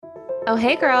Oh,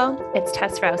 hey girl, it's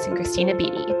Tess Rouse and Christina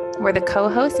Beatty. We're the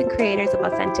co-hosts and creators of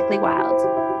Authentically Wild,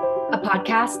 a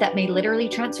podcast that may literally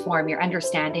transform your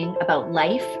understanding about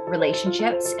life,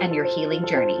 relationships, and your healing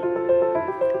journey.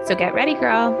 So get ready,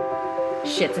 girl.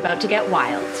 Shit's about to get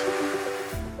wild.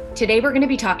 Today, we're going to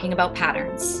be talking about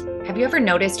patterns. Have you ever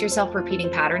noticed yourself repeating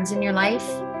patterns in your life?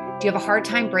 Do you have a hard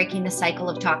time breaking the cycle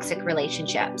of toxic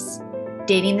relationships?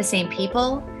 Dating the same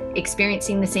people?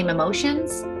 Experiencing the same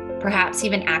emotions? Perhaps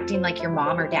even acting like your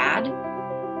mom or dad?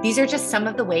 These are just some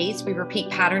of the ways we repeat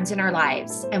patterns in our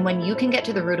lives. And when you can get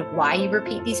to the root of why you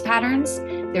repeat these patterns,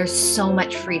 there's so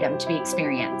much freedom to be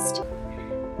experienced.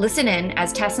 Listen in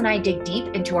as Tess and I dig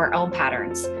deep into our own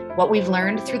patterns, what we've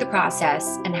learned through the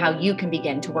process, and how you can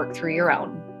begin to work through your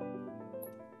own.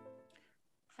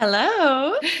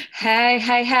 Hello.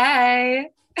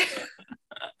 Hey.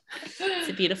 It's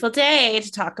a beautiful day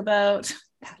to talk about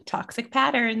toxic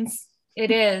patterns. It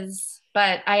is,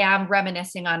 but I am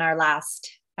reminiscing on our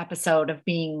last episode of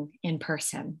being in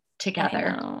person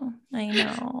together. I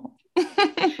know.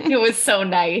 It was so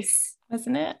nice.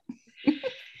 Wasn't it?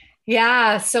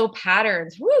 Yeah. So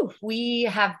patterns. Woo. We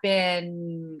have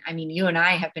been, you and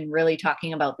I have been really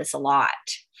talking about this a lot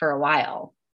for a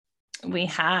while. We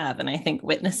have, and I think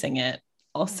witnessing it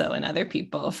also in other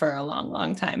people for a long,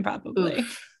 long time, probably.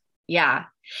 Oof. Yeah.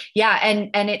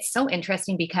 And it's so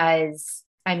interesting because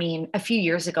a few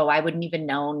years ago, I wouldn't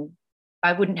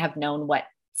have known what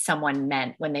someone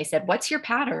meant when they said, what's your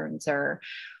patterns?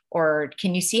 Or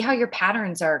can you see how your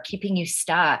patterns are keeping you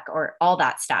stuck, or all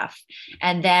that stuff?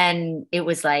 And then it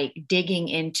was like digging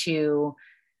into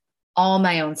all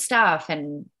my own stuff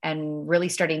and really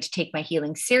starting to take my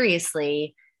healing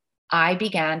seriously. I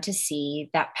began to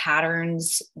see that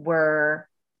patterns were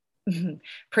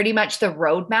pretty much the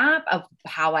roadmap of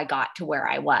how I got to where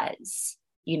I was.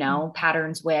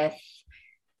 Patterns with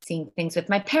seeing things with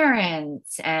my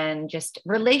parents and just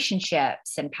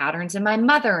relationships, and patterns in my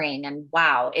mothering. And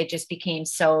wow, it just became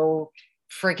so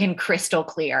freaking crystal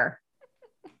clear.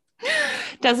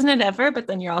 Doesn't it ever? But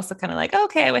then you're also kind of like,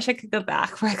 okay, I wish I could go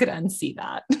back where I could unsee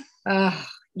that.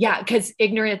 Yeah. Because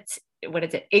ignorance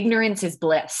is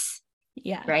bliss.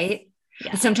 Yeah. Right.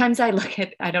 Yeah. Sometimes I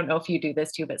don't know if you do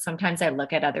this too, but sometimes I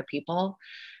look at other people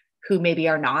who maybe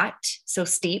are not so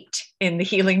steeped in the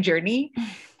healing journey,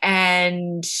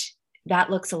 and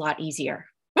that looks a lot easier.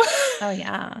 Oh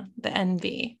yeah. The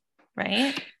envy,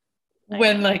 right?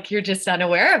 When you're just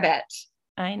unaware of it.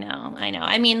 I know.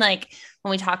 When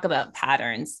we talk about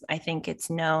patterns, I think it's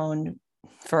known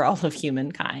for all of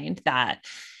humankind that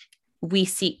we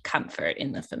seek comfort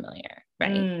in the familiar,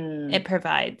 right? It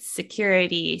provides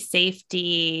security,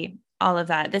 safety, all of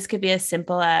that. This could be as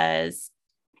simple as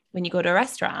when you go to a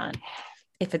restaurant.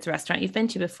 If it's a restaurant you've been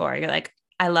to before, you're like,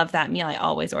 I love that meal. I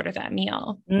always order that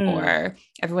meal. Or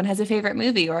everyone has a favorite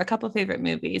movie or a couple of favorite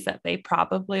movies that they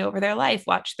probably over their life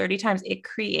watch 30 times. It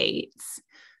creates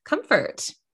comfort,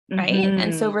 right?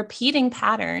 And so repeating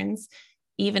patterns,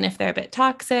 even if they're a bit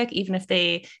toxic, even if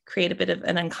they create a bit of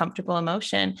an uncomfortable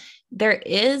emotion, there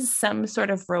is some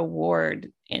sort of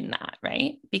reward in that,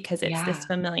 right? Because it's this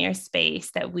familiar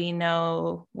space that we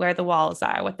know where the walls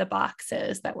are, what the box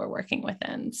is that we're working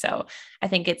within. So I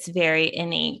think it's very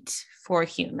innate for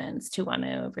humans to want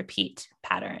to repeat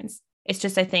patterns. It's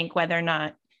just, I think, whether or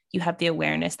not you have the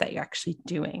awareness that you're actually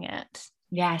doing it.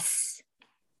 Yes.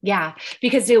 Yeah.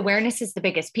 Because the awareness is the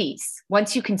biggest piece.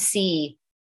 Once you can see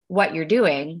what you're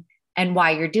doing and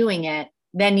why you're doing it,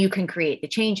 then you can create the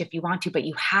change if you want to, but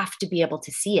you have to be able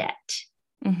to see it.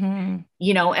 And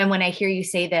when I hear you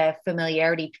say the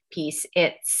familiarity piece,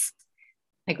 it's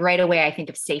like right away, I think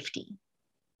of safety,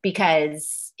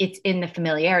 because it's in the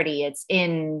familiarity. It's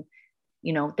in,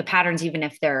 the patterns, even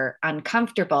if they're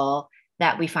uncomfortable,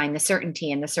 that we find the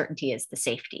certainty, and the certainty is the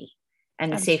safety.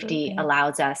 And the safety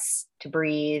allows us to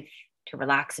breathe, to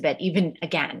relax a bit, even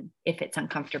again, if it's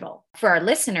uncomfortable. For our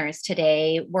listeners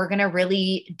today, we're going to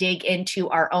really dig into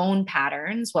our own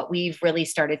patterns, what we've really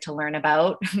started to learn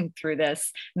about through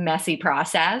this messy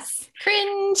process.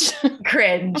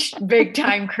 Cringe, big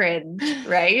time cringe,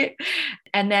 right?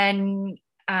 And then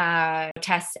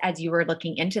Tess, as you were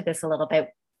looking into this a little bit,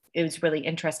 it was really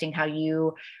interesting how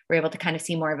you were able to kind of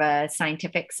see more of a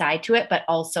scientific side to it, but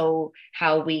also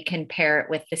how we can pair it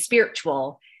with the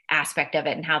spiritual aspect of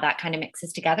it and how that kind of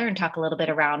mixes together, and talk a little bit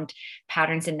around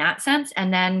patterns in that sense.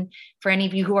 And then for any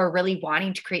of you who are really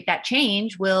wanting to create that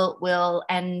change, we'll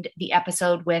end the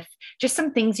episode with just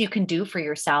some things you can do for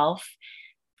yourself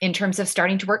in terms of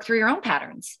starting to work through your own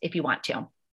patterns if you want to.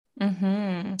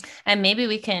 And maybe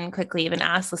we can quickly even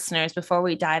ask listeners before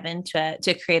we dive into it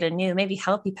to create a new, maybe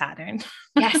healthy pattern.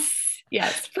 Yes.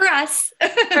 Yes, for us.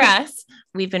 For us,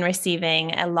 we've been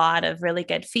receiving a lot of really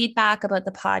good feedback about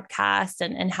the podcast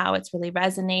and how it's really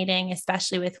resonating,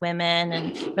 especially with women,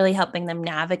 and really helping them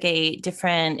navigate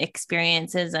different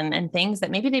experiences and things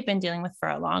that maybe they've been dealing with for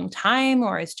a long time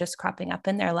or is just cropping up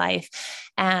in their life.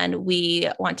 And we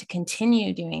want to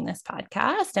continue doing this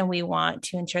podcast, and we want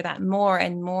to ensure that more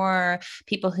and more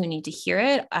people who need to hear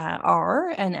it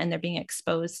and they're being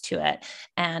exposed to it.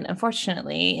 And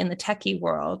unfortunately, in the techie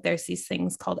world, there's these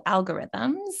things called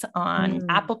algorithms on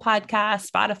Apple Podcasts,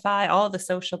 Spotify, all the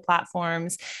social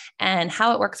platforms. And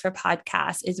how it works for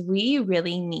podcasts is we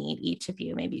really need each of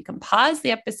you. Maybe you can pause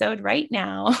the episode right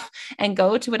now and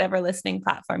go to whatever listening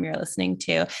platform you're listening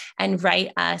to and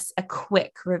write us a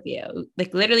quick review.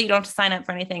 Like literally, you don't have to sign up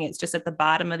for anything. It's just at the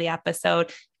bottom of the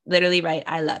episode. Literally write,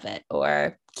 I love it,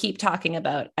 or keep talking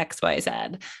about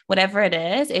XYZ, whatever it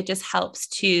is. It just helps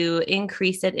to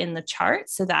increase it in the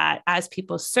charts so that as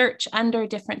people search under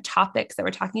different topics that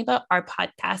we're talking about, our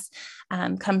podcast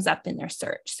comes up in their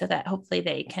search, so that hopefully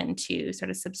they can to sort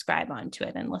of subscribe onto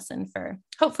it and listen for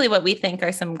hopefully what we think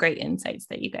are some great insights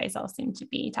that you guys all seem to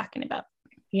be talking about.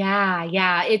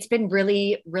 Yeah. It's been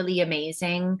really, really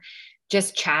amazing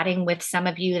just chatting with some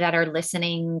of you that are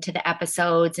listening to the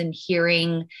episodes and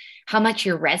hearing how much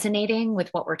you're resonating with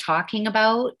what we're talking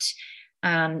about.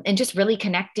 And just really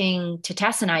connecting to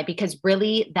Tess and I, because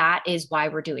really that is why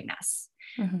we're doing this.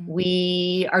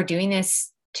 We are doing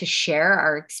this to share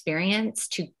our experience,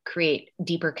 to create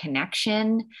deeper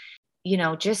connection,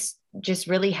 just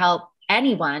really help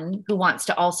anyone who wants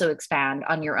to also expand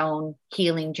on your own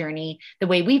healing journey the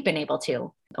way we've been able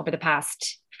to over the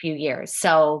past few years.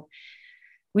 So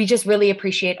we just really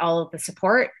appreciate all of the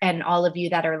support and all of you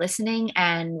that are listening.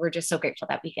 And we're just so grateful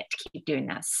that we get to keep doing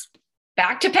this.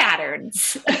 Back to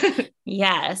patterns.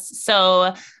 Yes.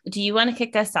 So do you want to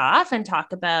kick us off and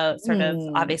talk about sort of,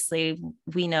 obviously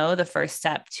we know the first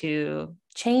step to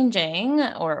changing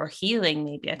or healing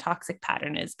maybe a toxic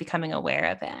pattern is becoming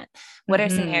aware of it. What are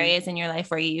some areas in your life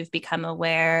where you've become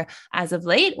aware as of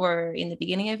late or in the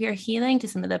beginning of your healing to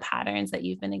some of the patterns that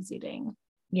you've been exuding?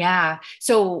 Yeah.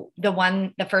 So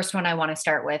the first one I want to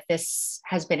start with, this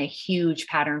has been a huge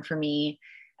pattern for me,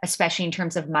 especially in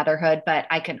terms of motherhood, but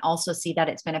I can also see that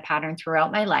it's been a pattern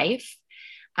throughout my life.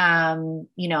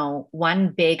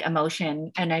 One big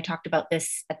emotion, and I talked about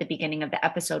this at the beginning of the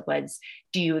episode, was,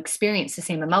 do you experience the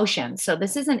same emotions? So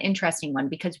this is an interesting one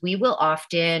because we will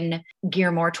often gear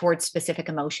more towards specific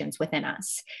emotions within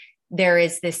us. There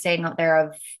is this saying out there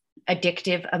of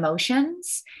addictive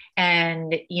emotions.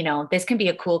 And, this can be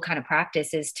a cool kind of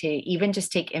practice, is to even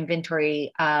just take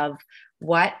inventory of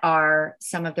what are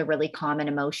some of the really common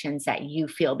emotions that you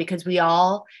feel, because we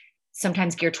all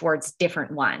sometimes gear towards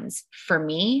different ones. For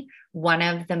me, one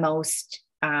of the most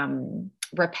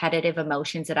repetitive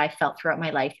emotions that I felt throughout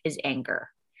my life is anger.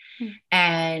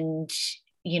 And,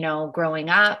 growing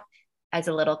up as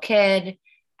a little kid,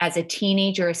 as a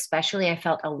teenager, especially, I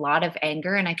felt a lot of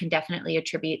anger, and I can definitely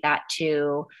attribute that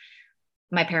to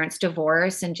my parents'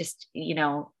 divorce and just,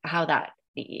 how that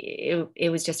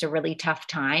it was just a really tough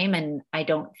time. And I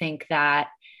don't think that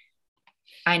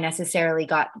I necessarily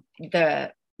got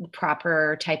the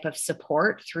proper type of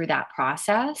support through that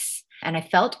process. And I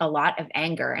felt a lot of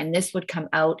anger, and this would come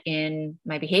out in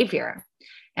my behavior.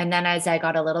 And then as I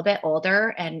got a little bit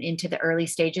older and into the early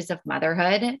stages of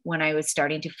motherhood, when I was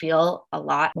starting to feel a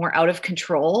lot more out of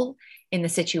control in the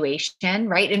situation,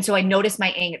 right? And so I noticed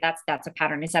my anger, that's a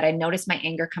pattern, is that I notice my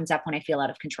anger comes up when I feel out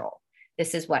of control.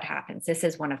 This is what happens. This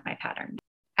is one of my patterns.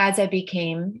 As I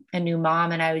became a new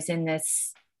mom and I was in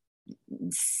this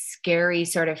scary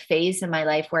sort of phase in my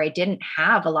life where I didn't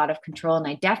have a lot of control and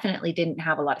I definitely didn't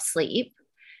have a lot of sleep,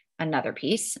 another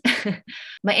piece,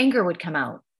 my anger would come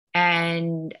out.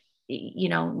 And,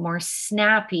 more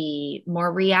snappy,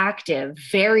 more reactive,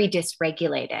 very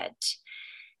dysregulated.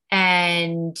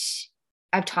 And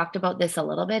I've talked about this a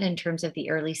little bit in terms of the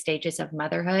early stages of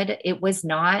motherhood. It was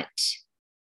not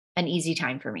an easy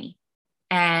time for me.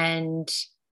 And,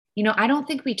 I don't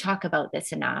think we talk about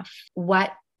this enough,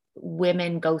 what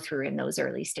women go through in those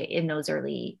early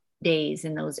days,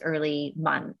 in those early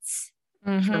months.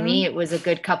 For me, it was a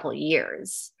good couple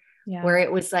years. Yeah. Where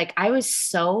it was like, I was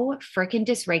so freaking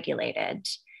dysregulated,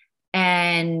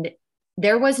 and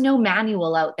there was no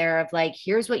manual out there of like,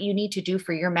 here's what you need to do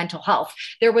for your mental health.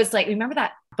 There was like, remember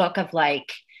that book of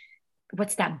like,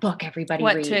 what's that book everybody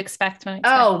reads? What to expect when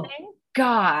expecting? Oh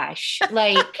gosh.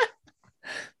 Like,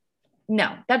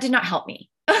 no, that did not help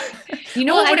me. What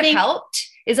would have helped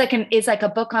is like a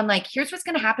book on like, here's what's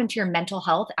going to happen to your mental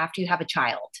health after you have a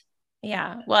child.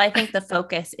 Yeah. Well, I think the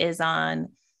focus is on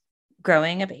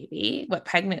growing a baby, what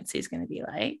pregnancy is going to be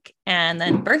like, and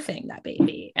then birthing that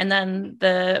baby. And then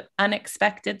the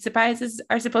unexpected surprises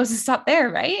are supposed to stop there,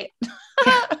 right?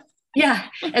 Yeah. Yeah.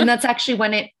 And that's actually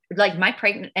when it, like my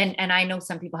pregnant, and I know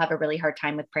some people have a really hard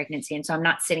time with pregnancy. And so I'm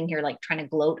not sitting here like trying to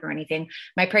gloat or anything.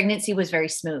 My pregnancy was very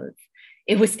smooth.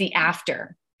 It was the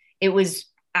after. It was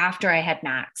after I had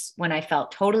Max when I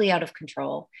felt totally out of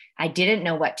control. I didn't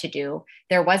know what to do.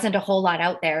 There wasn't a whole lot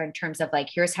out there in terms of like,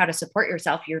 here's how to support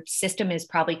yourself. Your system is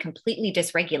probably completely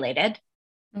dysregulated.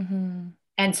 Mm-hmm.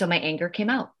 And so my anger came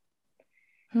out.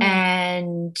 Hmm.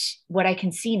 And what I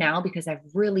can see now, because I've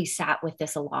really sat with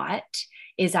this a lot,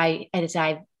 is I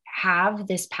have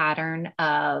this pattern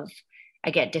of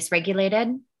I get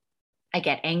dysregulated, I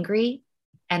get angry,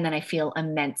 and then I feel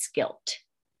immense guilt,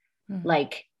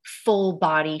 like full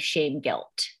body shame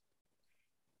guilt.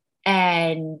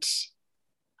 And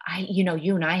you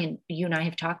and I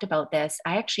have talked about this.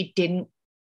 I actually didn't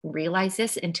realize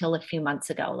this until a few months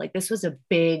ago. Like this was a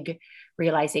big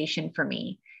realization for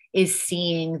me, is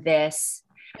seeing this.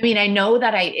 I mean, I know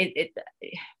that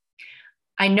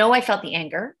I know I felt the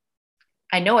anger.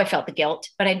 I know I felt the guilt,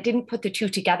 but I didn't put the two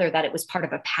together that it was part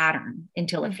of a pattern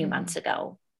until a few months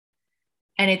ago.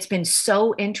 And it's been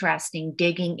so interesting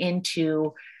digging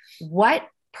into what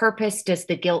purpose does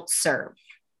the guilt serve?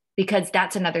 Because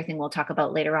that's another thing we'll talk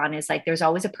about later on, is like, there's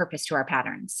always a purpose to our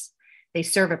patterns. They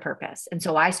serve a purpose. And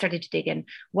so I started to dig in,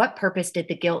 what purpose did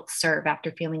the guilt serve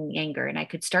after feeling the anger? And I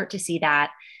could start to see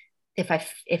that if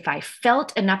I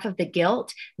felt enough of the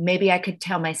guilt, maybe I could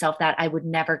tell myself that I would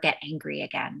never get angry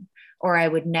again, or I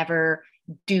would never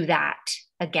do that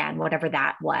again, whatever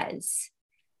that was.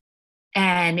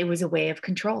 And it was a way of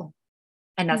control.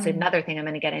 And that's another thing I'm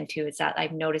going to get into, is that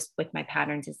I've noticed with my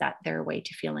patterns is that they're a way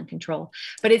to feel in control.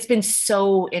 But it's been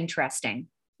so interesting.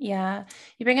 Yeah.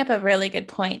 You bring up a really good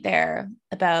point there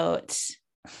about,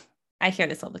 I hear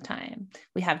this all the time.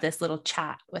 We have this little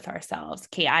chat with ourselves.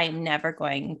 Okay, I am never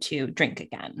going to drink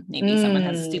again. Maybe someone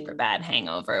has a super bad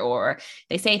hangover, or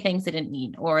they say things they didn't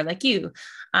mean, or like you,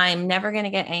 I'm never going to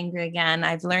get angry again.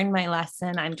 I've learned my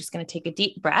lesson. I'm just going to take a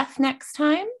deep breath next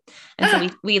time. And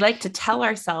so we like to tell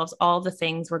ourselves all the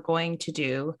things we're going to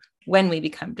do when we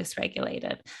become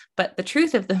dysregulated. But the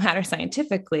truth of the matter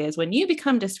scientifically is, when you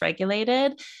become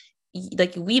dysregulated,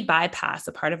 like we bypass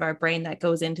a part of our brain that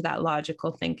goes into that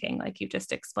logical thinking, like you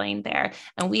just explained there.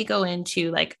 And we go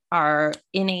into like our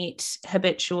innate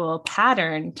habitual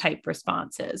pattern type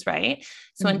responses, right?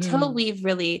 So until we've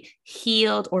really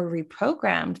healed or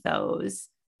reprogrammed those,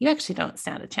 you actually don't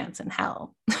stand a chance in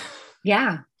hell.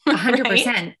 Yeah, 100%.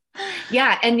 Right?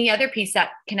 Yeah. And the other piece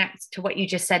that connects to what you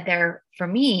just said there for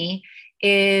me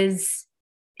is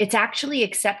it's actually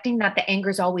accepting that the anger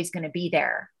is always going to be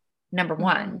there. Number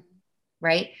one.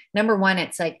 Right? Number one,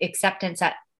 it's like acceptance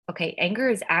that, okay, anger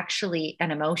is actually an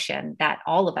emotion that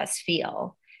all of us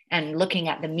feel, and looking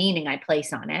at the meaning I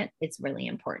place on it is really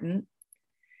important.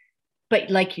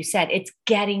 But like you said, it's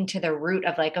getting to the root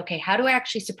of like, okay, how do I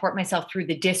actually support myself through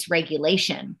the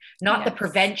dysregulation, not the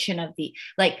prevention of the,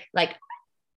 like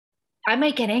I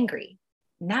might get angry,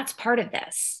 and that's part of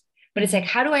this. But it's like,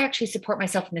 how do I actually support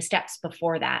myself in the steps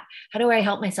before that? How do I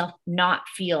help myself not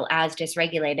feel as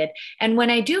dysregulated? And when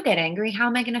I do get angry, how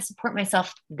am I going to support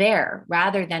myself there,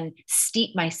 rather than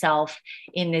steep myself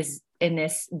in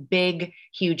this big,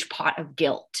 huge pot of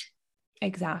guilt?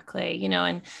 Exactly.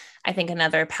 And I think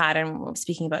another pattern,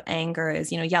 speaking about anger, is,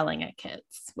 yelling at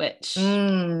kids, which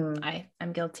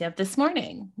I'm guilty of this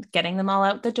morning, getting them all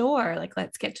out the door. Like,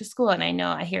 let's get to school. And I know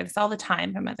I hear this all the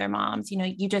time from other moms.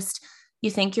 You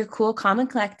think you're cool, calm, and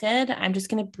collected. I'm just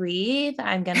going to breathe.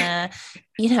 I'm going to,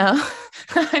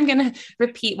 I'm going to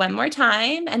repeat one more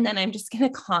time. And then I'm just going to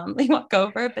calmly walk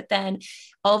over. But then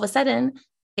all of a sudden,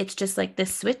 it's just like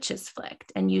this switch is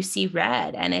flicked and you see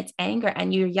red, and it's anger,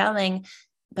 and you're yelling,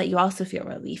 but you also feel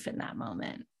relief in that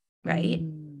moment. Right.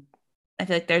 I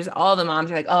feel like there's all the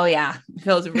moms are like, oh yeah, it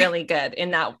feels really good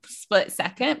in that split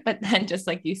second. But then, just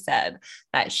like you said,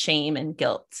 that shame and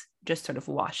guilt just sort of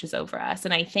washes over us.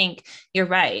 And I think you're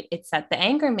right. It's that the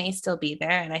anger may still be there.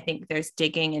 And I think there's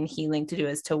digging and healing to do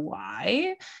as to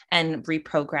why, and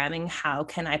reprogramming. How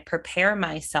can I prepare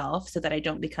myself so that I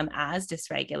don't become as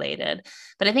dysregulated?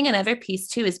 But I think another piece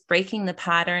too is breaking the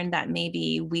pattern that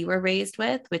maybe we were raised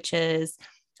with, which is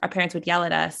our parents would yell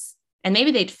at us, and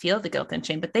maybe they'd feel the guilt and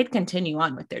shame, but they'd continue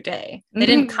on with their day. They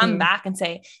didn't come back and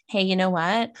say, hey, you know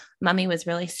what? Mommy was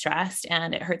really stressed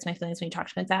and it hurts my feelings when you talk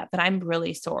to me like that, but I'm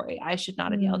really sorry. I should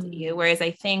not have yelled at you. Whereas I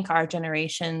think our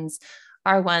generations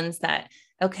are ones that,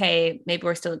 okay, maybe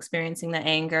we're still experiencing the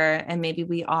anger, and maybe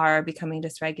we are becoming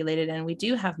dysregulated, and we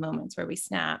do have moments where we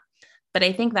snap. But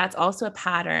I think that's also a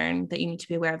pattern that you need to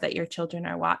be aware of, that your children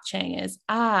are watching is,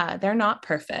 they're not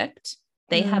perfect.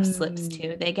 They have slips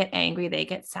too. They get angry, they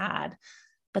get sad,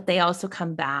 but they also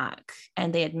come back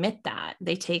and they admit that.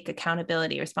 They take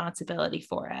accountability, responsibility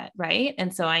for it. Right.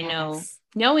 And so I know,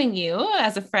 knowing you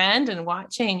as a friend and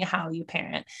watching how you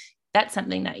parent, that's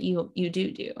something that you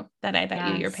do that I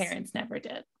bet your parents never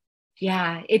did.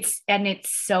 Yeah. It's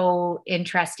so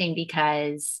interesting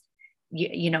because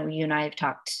you know, you and I have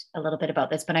talked a little bit about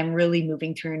this, but I'm really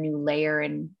moving through a new layer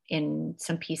in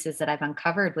some pieces that I've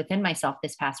uncovered within myself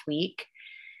this past week.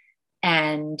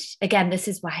 And again, this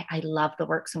is why I love the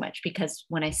work so much, because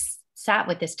when I sat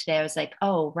with this today, I was like,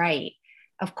 oh, right.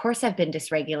 Of course I've been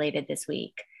dysregulated this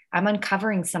week. I'm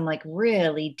uncovering some like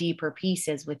really deeper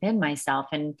pieces within myself,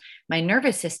 and my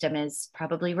nervous system is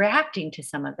probably reacting to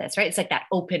some of this, right? It's like that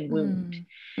open wound,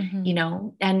 you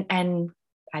know, and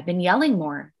I've been yelling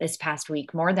more this past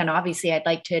week, more than obviously I'd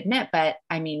like to admit, but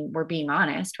I mean, we're being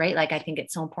honest, right? Like, I think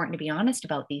it's so important to be honest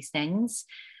about these things.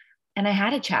 And I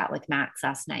had a chat with Max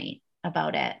last night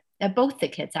about it, both the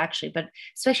kids actually, but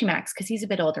especially Max, because he's a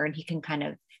bit older and he can kind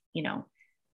of, you know,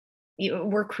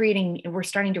 we're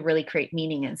starting to really create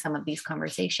meaning in some of these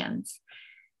conversations.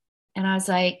 And I was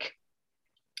like,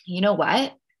 you know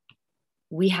what?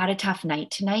 We had a tough night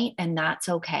tonight, and that's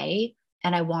okay.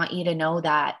 And I want you to know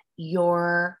that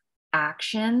your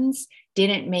actions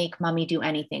didn't make mommy do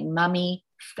anything. Mommy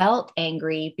felt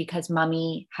angry because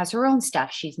mommy has her own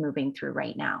stuff she's moving through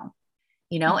right now,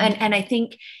 you know? And I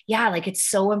think, yeah, like, it's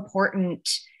so important.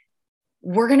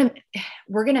 We're going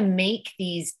to make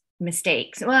these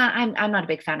mistakes. Well, I'm not a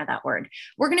big fan of that word.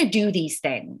 We're going to do these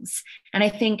things. And I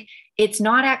think it's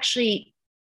not actually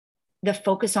the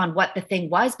focus on what the thing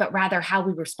was, but rather how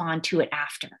we respond to it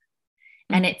after.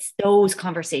 And it's those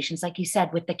conversations, like you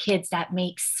said, with the kids, that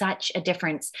makes such a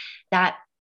difference. That,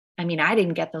 I mean, I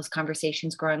didn't get those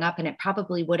conversations growing up, and it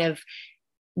probably would have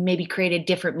maybe created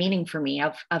different meaning for me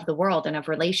of the world and of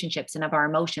relationships and of our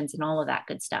emotions and all of that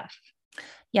good stuff.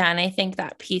 Yeah. And I think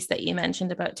that piece that you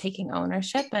mentioned about taking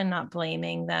ownership and not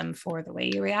blaming them for the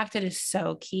way you reacted is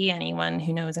so key. Anyone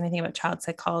who knows anything about child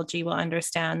psychology will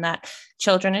understand that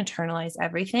children internalize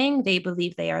everything. They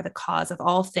believe they are the cause of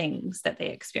all things that they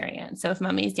experience. So if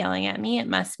mommy's yelling at me, it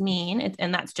must mean it,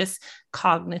 and that's just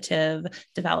cognitive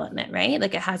development, right?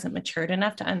 Like, it hasn't matured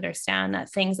enough to understand that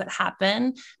things that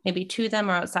happen maybe to them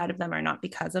or outside of them are not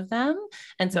because of them.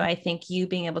 And so I think you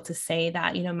being able to say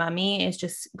that, you know, mommy is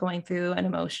just going through an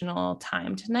emotional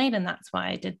time tonight, and that's why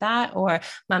I did that. Or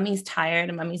mommy's tired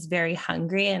and mommy's very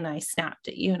hungry and I snapped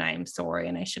at you and I am sorry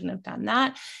and I shouldn't have done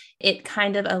that. It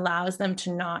kind of allows them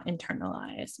to not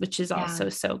internalize, which is also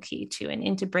so key too, and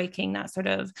into breaking that sort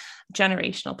of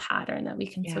generational pattern that we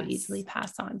can so easily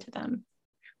pass on to them.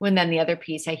 When then the other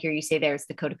piece I hear you say there is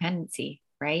the codependency,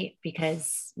 right?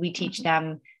 Because we teach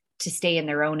them to stay in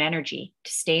their own energy,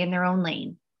 to stay in their own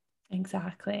lane.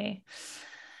 Exactly.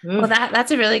 Well,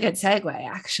 that's a really good segue,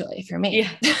 actually, for me.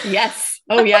 Yeah. Yes.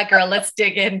 Oh yeah, girl. Let's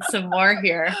dig in some more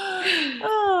here.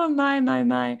 Oh,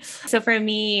 my. So for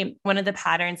me, one of the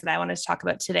patterns that I wanted to talk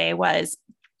about today was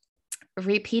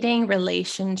repeating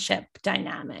relationship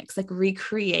dynamics, like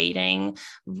recreating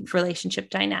relationship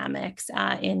dynamics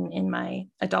in my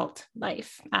adult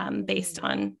life based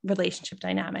on relationship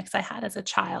dynamics I had as a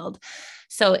child.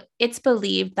 So it's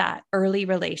believed that early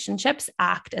relationships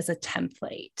act as a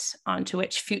template onto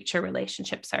which future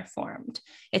relationships are formed.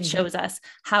 It shows us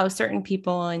how certain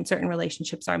people in certain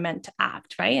relationships are meant to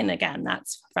act, right? And again,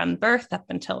 that's from birth up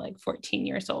until like 14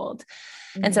 years old.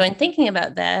 And so in thinking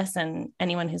about this, and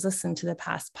anyone who's listened to the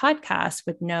past podcast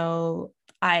would know,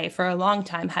 I, for a long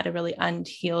time, had a really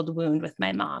unhealed wound with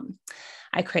my mom.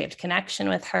 I craved connection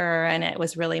with her, and it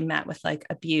was really met with like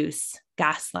abuse,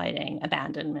 gaslighting,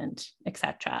 abandonment,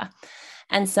 etc.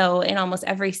 And so in almost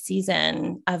every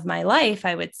season of my life,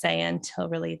 I would say until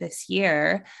really this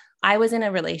year, I was in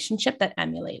a relationship that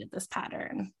emulated this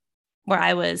pattern, where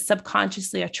I was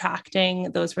subconsciously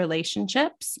attracting those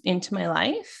relationships into my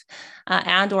life,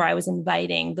 or I was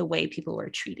inviting the way people were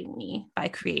treating me by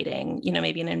creating, you know,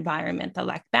 maybe an environment that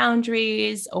lacked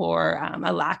boundaries or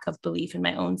a lack of belief in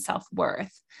my own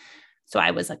self-worth. So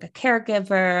I was like a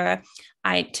caregiver.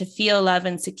 To feel love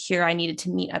and secure, I needed to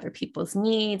meet other people's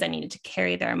needs. I needed to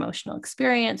carry their emotional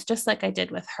experience, just like I did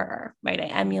with her, right? I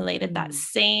emulated that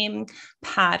same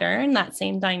pattern, that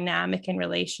same dynamic in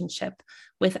relationship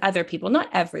with other people, not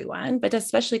everyone, but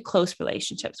especially close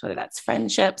relationships, whether that's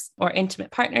friendships or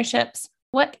intimate partnerships.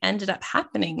 What ended up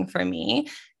happening for me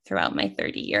throughout my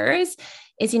 30 years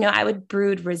is, you know, I would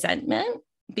brood resentment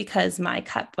because my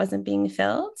cup wasn't being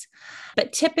filled.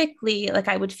 But typically, like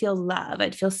I would feel love,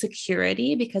 I'd feel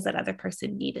security because that other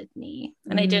person needed me.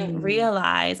 And I didn't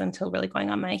realize until really going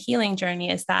on my healing journey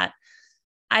is that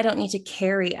I don't need to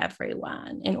carry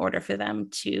everyone in order for them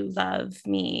to love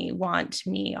me, want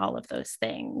me, all of those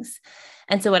things.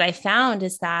 And so what I found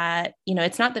is that, you know,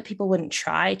 it's not that people wouldn't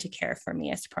try to care for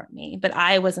me or support me, but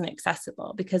I wasn't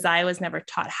accessible because I was never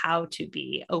taught how to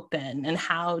be open and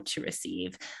how to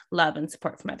receive love and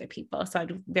support from other people. So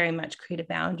I'd very much create a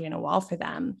boundary and a wall for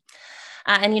them.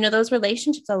 And, you know, those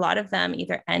relationships, a lot of them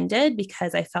either ended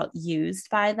because I felt used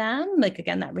by them. Like,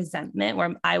 again, that resentment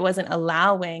where I wasn't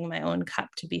allowing my own cup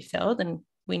to be filled. And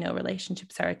we know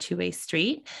relationships are a two-way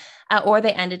street, or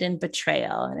they ended in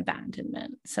betrayal and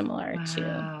abandonment, similar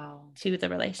to the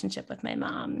relationship with my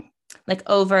mom, like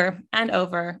over and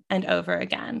over and over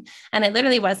again. And it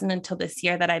literally wasn't until this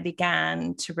year that I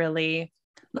began to really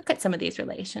look at some of these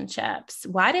relationships.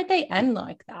 Why did they end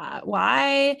like that?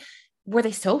 Why were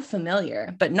they so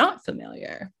familiar, but not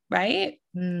familiar, right?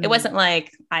 It wasn't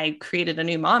like I created a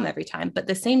new mom every time, but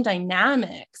the same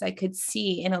dynamics I could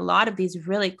see in a lot of these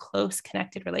really close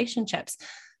connected relationships.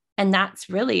 And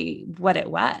that's really what it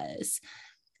was.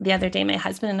 The other day, my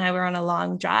husband and I were on a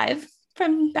long drive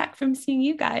back from seeing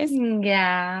you guys.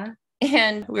 Yeah.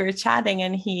 And we were chatting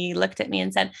and he looked at me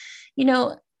and said, you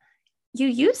know, you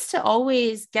used to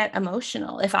always get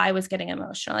emotional if I was getting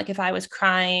emotional. Like if I was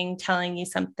crying, telling you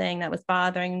something that was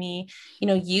bothering me, you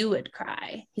know, you would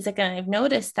cry. He's like, and I've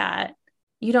noticed that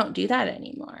you don't do that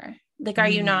anymore. Like, are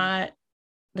you not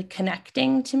like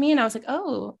connecting to me? And I was like,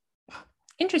 oh,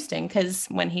 interesting. Because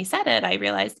when he said it, I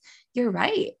realized you're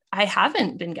right. I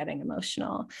haven't been getting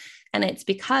emotional. And it's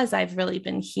because I've really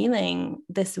been healing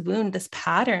this wound, this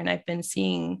pattern I've been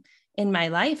seeing in my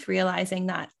life, realizing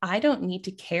that I don't need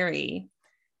to carry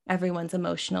everyone's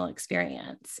emotional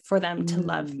experience for them to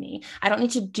love me. I don't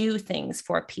need to do things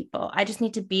for people. I just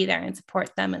need to be there and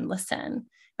support them and listen,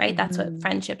 right? That's what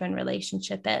friendship and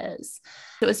relationship is.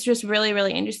 So it was just really,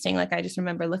 really interesting. Like, I just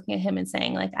remember looking at him and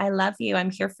saying, like, I love you.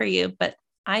 I'm here for you, but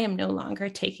I am no longer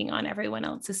taking on everyone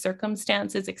else's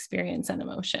circumstances, experience, and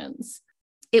emotions.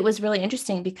 It was really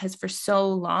interesting because for so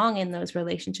long in those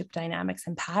relationship dynamics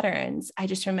and patterns, I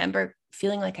just remember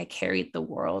feeling like I carried the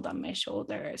world on my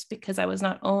shoulders because I was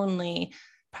not only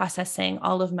processing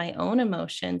all of my own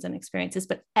emotions and experiences,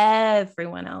 but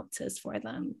everyone else's for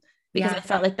them. Because I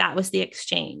felt like that was the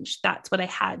exchange. That's what I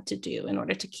had to do in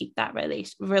order to keep that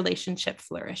relationship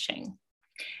flourishing.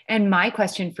 And my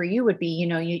question for you would be, you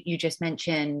know, you just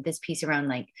mentioned this piece around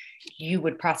like you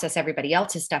would process everybody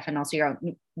else's stuff and also your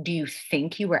own. Do you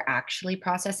think you were actually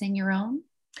processing your own?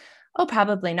 Oh,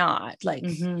 probably not. Like,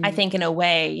 I think in a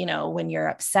way, you know, when you're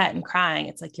upset and crying,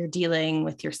 it's like you're dealing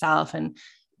with yourself and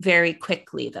very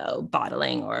quickly, though,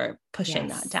 bottling or pushing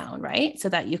that down, right? So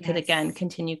that you could, again,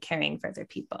 continue caring for other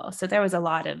people. So there was a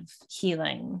lot of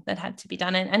healing that had to be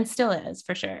done and still is,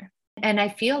 for sure. And I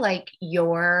feel like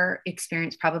your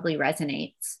experience probably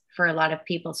resonates for a lot of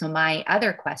people. So my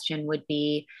other question would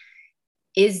be,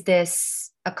 is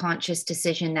this a conscious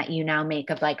decision that you now make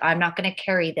of like, I'm not going to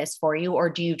carry this for you? Or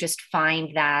do you just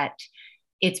find that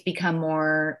it's become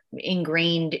more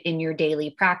ingrained in your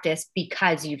daily practice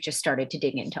because you've just started to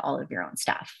dig into all of your own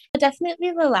stuff?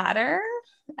 Definitely the latter.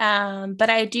 But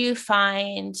I do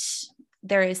find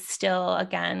there is still,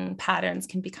 again, patterns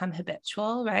can become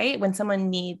habitual, right? When someone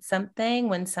needs something,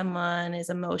 when someone is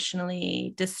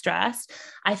emotionally distressed,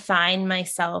 I find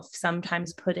myself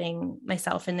sometimes putting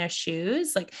myself in their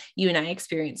shoes. Like you and I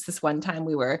experienced this one time,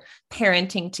 we were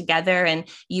parenting together and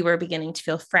you were beginning to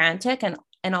feel frantic and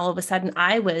all of a sudden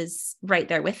I was right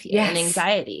there with you in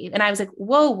anxiety. And I was like,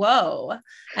 whoa.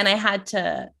 And I had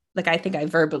to, like, I think I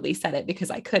verbally said it because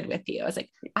I could with you. I was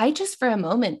like, I just for a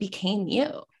moment became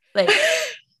you. Like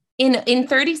in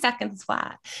 30 seconds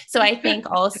flat. So I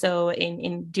think also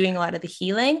in doing a lot of the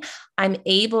healing, I'm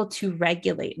able to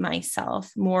regulate myself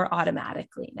more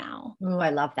automatically now. Oh,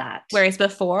 I love that. Whereas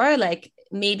before, like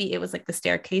maybe it was like the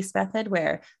staircase method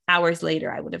where hours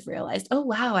later I would have realized, oh,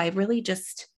 wow, I really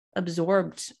just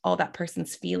absorbed all that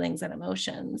person's feelings and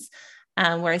emotions.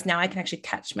 Whereas now I can actually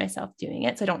catch myself doing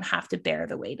it. So I don't have to bear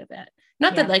the weight of it.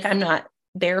 Not that like I'm not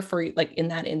there for like in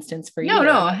that instance for you. No.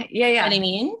 Yeah. You know what I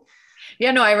mean?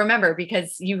 Yeah, no, I remember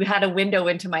because you had a window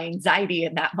into my anxiety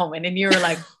in that moment and you were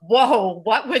like, whoa,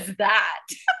 what was that?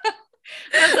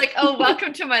 I was like, oh,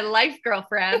 welcome to my life,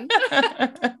 girlfriend.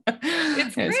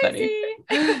 It's crazy.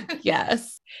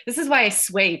 Yes. This is why I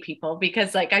sway people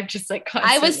because like, I'm just like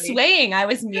constantly. I was swaying. I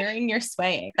was mirroring your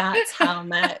swaying. That's how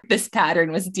this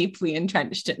pattern was deeply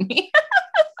entrenched in me.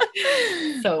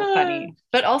 So funny.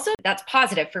 But also that's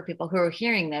positive for people who are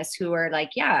hearing this, who are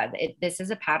like, yeah, this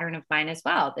is a pattern of mine as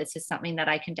well. This is something that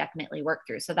I can definitely work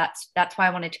through. So that's why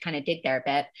I wanted to kind of dig there a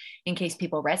bit in case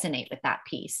people resonate with that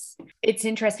piece. It's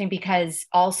interesting because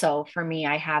also for me,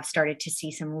 I have started to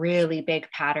see some really big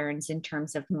patterns in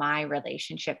terms of my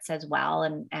relationships as well.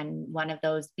 And one of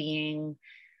those being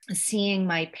seeing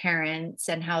my parents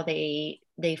and how they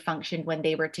functioned when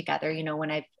they were together,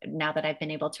 now that I've been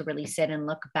able to really sit and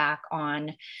look back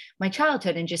on my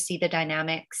childhood and just see the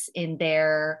dynamics in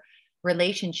their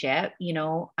relationship.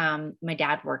 My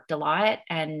dad worked a lot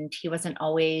and he wasn't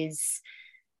always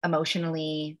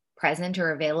emotionally present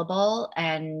or available.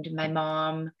 And my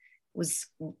mom was,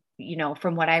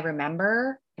 from what I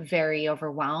remember, very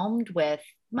overwhelmed with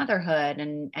motherhood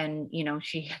and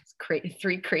she has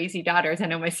 3 crazy daughters. I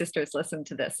know my sisters listen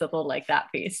to this, so they'll like that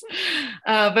piece.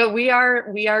 But we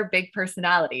are big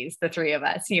personalities, the 3 of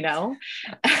us,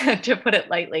 to put it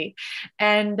lightly.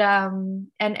 And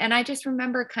I just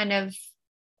remember kind of,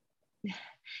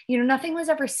 nothing was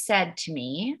ever said to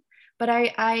me, but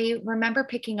I remember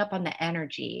picking up on the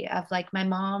energy of like my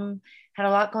mom had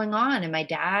a lot going on and my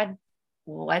dad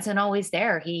wasn't always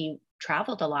there. He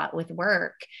traveled a lot with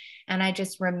work. And I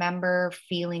just remember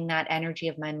feeling that energy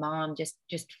of my mom,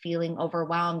 just feeling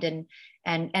overwhelmed.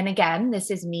 And again,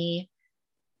 this is me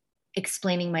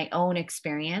explaining my own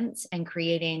experience and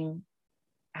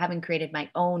having created my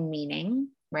own meaning,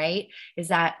 right? Is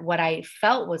that what I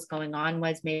felt was going on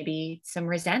was maybe some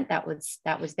resent that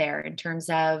was there in terms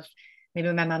of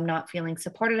maybe my mom not feeling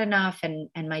supported enough. And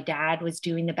my dad was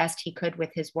doing the best he could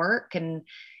with his work and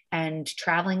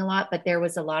traveling a lot, but there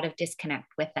was a lot of disconnect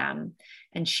with them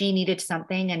and she needed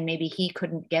something and maybe he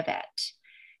couldn't give it.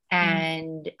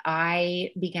 And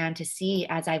I began to see,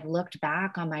 as I've looked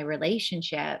back on my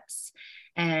relationships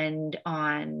and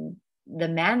on the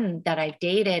men that I've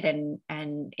dated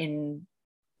and in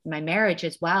my marriage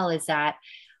as well, is that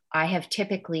I have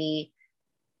typically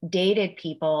dated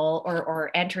people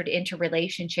or entered into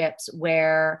relationships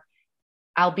where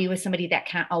I'll be with somebody that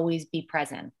can't always be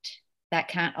present, that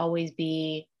can't always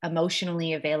be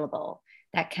emotionally available,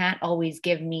 that can't always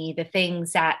give me the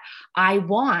things that I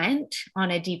want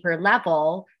on a deeper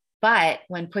level. But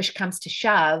when push comes to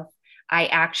shove, I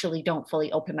actually don't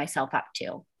fully open myself up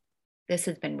to. This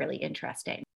has been really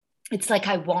interesting. It's like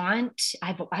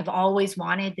I've always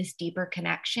wanted this deeper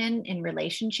connection in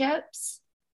relationships,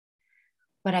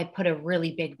 but I put a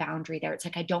really big boundary there. It's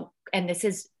like I don't, and this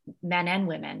is men and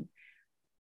women,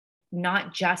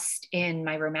 not just in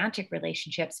my romantic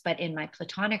relationships, but in my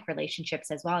platonic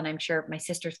relationships as well. And I'm sure my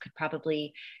sisters could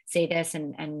probably say this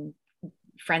and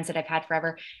friends that I've had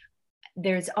forever.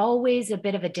 There's always a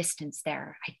bit of a distance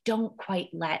there. I don't quite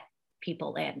let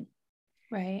people in.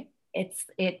 Right. It's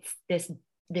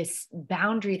this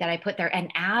boundary that I put there. And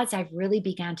as I've really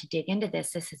began to dig into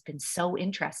this has been so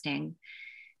interesting.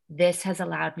 This has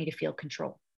allowed me to feel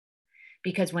control,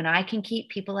 because when I can keep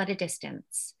people at a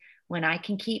distance, when I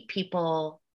can keep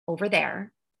people over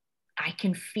there, I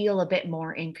can feel a bit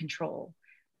more in control,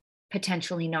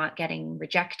 potentially not getting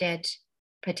rejected,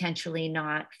 potentially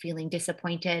not feeling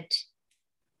disappointed,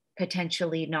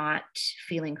 potentially not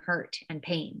feeling hurt and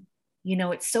pain.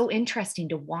 It's so interesting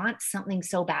to want something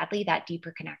so badly, that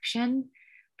deeper connection,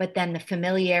 but then the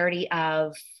familiarity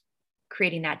of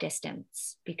creating that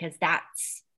distance, because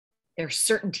there's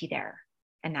certainty there.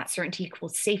 And that certainty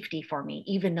equals safety for me,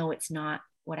 even though it's not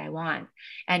what I want.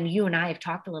 And you and I have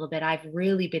talked a little bit. I've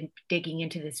really been digging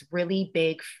into this really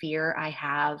big fear I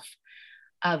have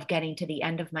of getting to the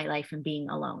end of my life and being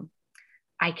alone.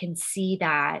 I can see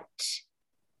that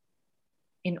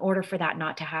in order for that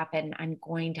not to happen, I'm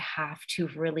going to have to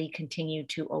really continue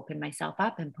to open myself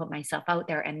up and put myself out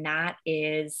there. And that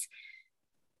is,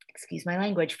 excuse my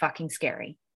language, fucking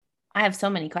scary. I have so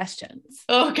many questions.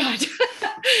 Oh God.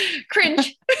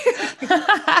 Cringe.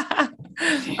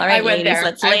 All right, ladies,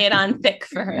 let's lay it on thick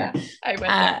for her. Yeah, I went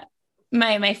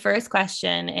there. My first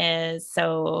question is,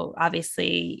 so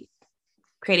obviously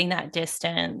creating that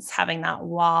distance, having that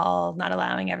wall, not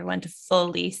allowing everyone to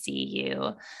fully see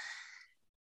you.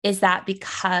 Is that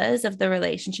because of the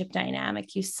relationship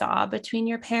dynamic you saw between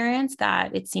your parents,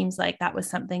 that it seems like that was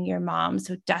something your mom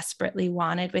so desperately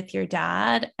wanted with your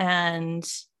dad, and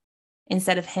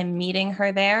instead of him meeting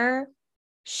her there,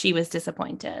 she was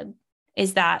disappointed?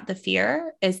 Is that the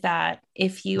fear? Is that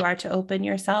if you are to open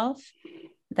yourself,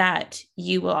 that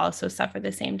you will also suffer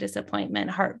the same disappointment,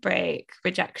 heartbreak,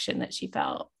 rejection that she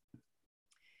felt?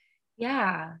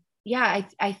 Yeah.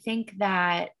 I think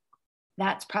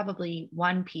that's probably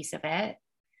one piece of it,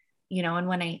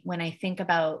 and when I think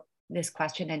about this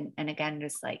question and again,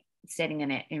 just like sitting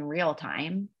in it in real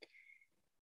time,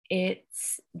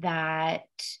 it's that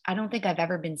I don't think I've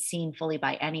ever been seen fully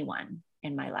by anyone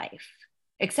in my life,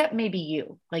 except maybe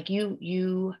you. Like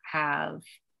you have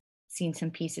seen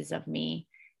some pieces of me,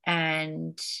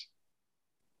 and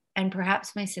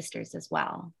perhaps my sisters as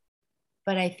well.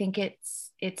 But I think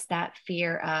it's that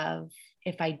fear of,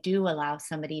 if I do allow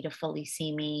somebody to fully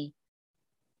see me,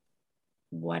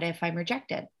 what if I'm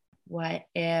rejected? What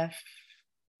if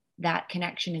that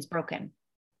connection is broken?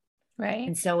 Right.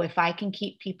 And so if I can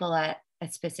keep people at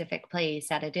a specific place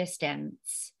at a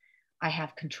distance, I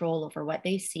have control over what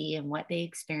they see and what they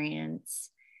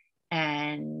experience.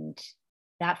 And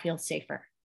that feels safer.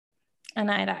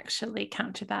 And I'd actually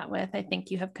counter that with, I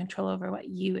think you have control over what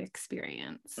you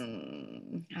experience.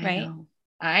 I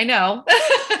know.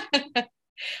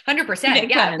 100%.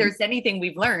 Yeah. If there's anything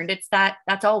we've learned, it's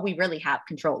that's all we really have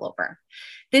control over.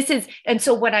 And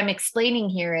so what I'm explaining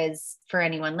here is, for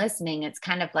anyone listening, it's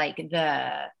kind of like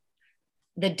the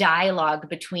dialogue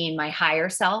between my higher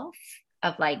self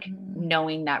of like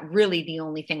knowing that really the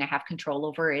only thing I have control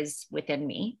over is within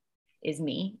me, is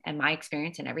me and my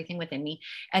experience and everything within me.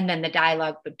 And then the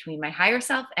dialogue between my higher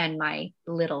self and my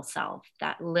little self,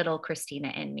 that little Christina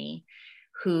in me,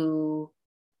 who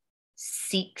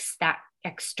seeks that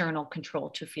external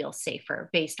control to feel safer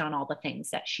based on all the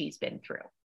things that she's been through.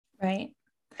 Right.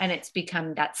 And it's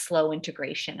become that slow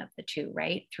integration of the two,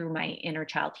 right? Through my inner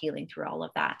child healing, through all of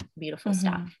that beautiful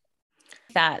stuff.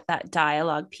 That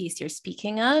dialogue piece you're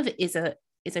speaking of is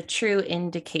a true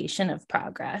indication of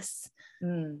progress.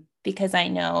 Because I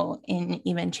know in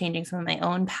even changing some of my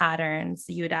own patterns,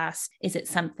 you would ask, is it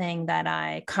something that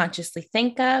I consciously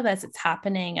think of as it's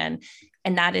happening? And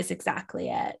that is exactly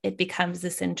it. It becomes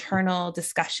this internal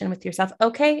discussion with yourself.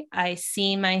 Okay, I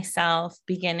see myself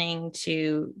beginning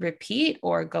to repeat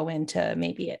or go into,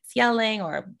 maybe it's yelling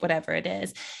or whatever it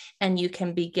is. And you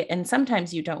can begin, and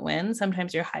sometimes you don't win.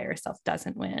 Sometimes your higher self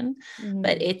doesn't win,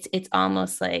 but it's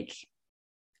almost like,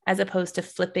 as opposed to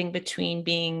flipping between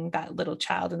being that little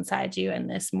child inside you and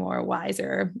this more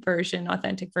wiser version,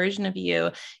 authentic version of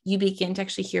you, you begin to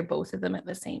actually hear both of them at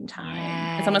the same time.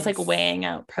 Yes. It's almost like weighing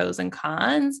out pros and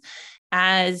cons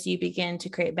as you begin to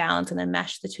create balance and then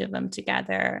mesh the two of them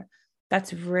together.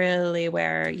 That's really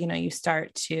where, you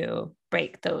start to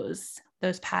break those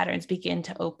patterns, begin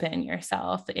to open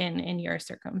yourself in your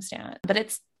circumstance. But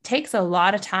it takes a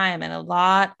lot of time and a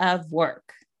lot of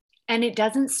work. And it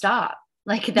doesn't stop.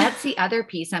 Like, that's the other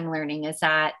piece I'm learning, is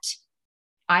that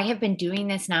I have been doing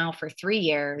this now for 3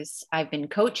 years. I've been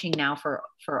coaching now for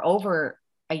over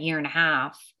a year and a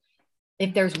half.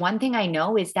 If there's one thing I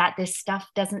know, is that this stuff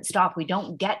doesn't stop. We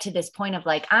don't get to this point of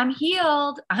like, I'm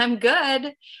healed, I'm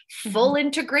good, full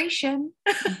integration.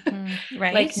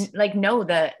 Right. like no,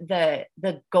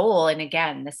 the goal, and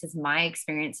again, this is my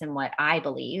experience and what I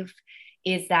believe,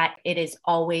 is that it is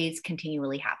always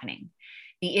continually happening.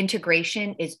 The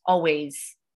integration is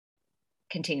always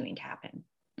continuing to happen,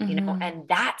 and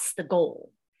that's the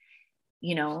goal,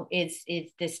 is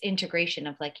this integration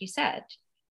of, like you said,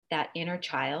 that inner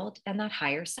child and that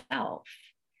higher self,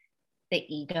 the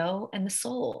ego and the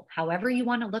soul, however you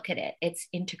want to look at it. It's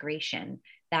integration,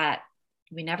 that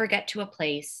we never get to a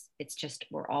place. It's just,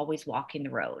 we're always walking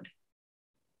the road.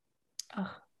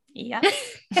 Oh, yeah.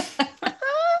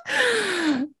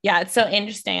 Yeah, it's so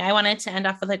interesting. I wanted to end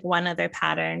off with like one other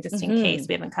pattern, just in case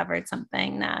we haven't covered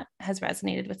something that has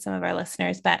resonated with some of our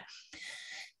listeners. But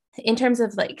in terms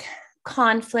of like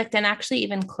conflict and actually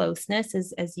even closeness,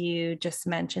 as you just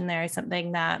mentioned, there is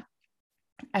something that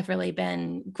I've really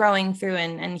been growing through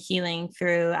and healing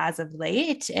through as of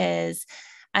late, is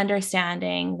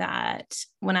understanding that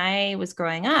when I was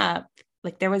growing up,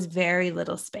 like there was very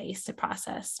little space to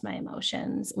process my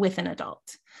emotions with an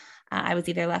adult. I was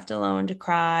either left alone to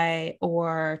cry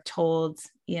or told,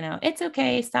 it's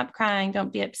okay, stop crying,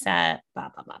 don't be upset, blah,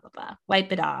 blah, blah, blah, blah,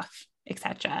 wipe it off,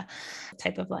 etc.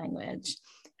 type of language.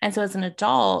 And so as an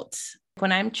adult,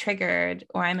 when I'm triggered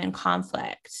or I'm in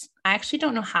conflict, I actually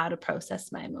don't know how to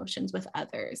process my emotions with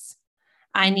others.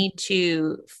 I need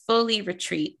to fully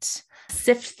retreat,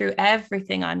 sift through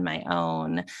everything on my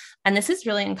own. And this is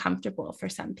really uncomfortable for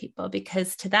some people,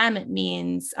 because to them, it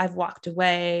means I've walked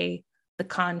away. The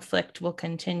conflict will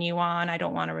continue on. I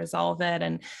don't want to resolve it.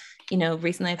 And,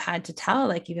 recently I've had to tell,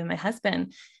 like, even my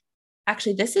husband,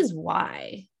 actually, this is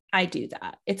why I do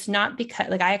that. It's not because,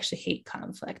 like, I actually hate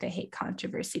conflict. I hate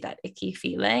controversy, that icky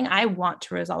feeling. I want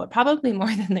to resolve it probably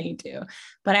more than they do,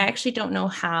 but I actually don't know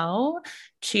how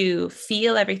to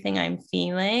feel everything I'm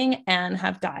feeling and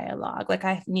have dialogue. Like,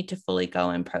 I need to fully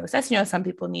go and process. Some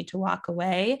people need to walk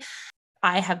away.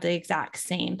 I have the exact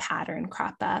same pattern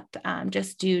crop up,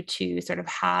 just due to sort of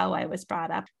how I was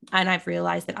brought up. And I've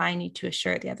realized that I need to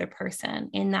assure the other person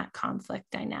in that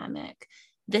conflict dynamic,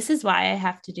 this is why I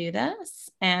have to do this.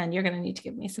 And you're going to need to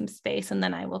give me some space. And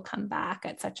then I will come back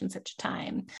at such and such a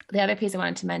time. The other piece I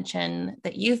wanted to mention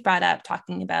that you've brought up,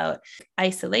 talking about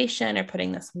isolation or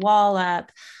putting this wall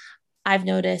up, I've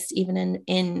noticed even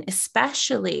in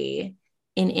especially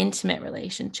in intimate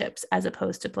relationships as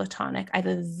opposed to platonic, I have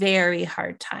a very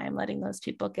hard time letting those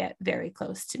people get very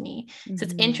close to me. Mm-hmm. So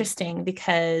it's interesting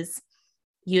because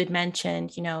you had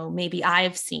mentioned, maybe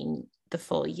I've seen the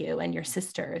full you and your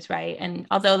sisters, right? And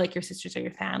although like your sisters are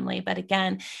your family, but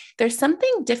again, there's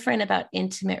something different about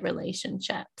intimate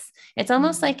relationships. It's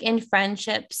almost like in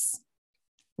friendships,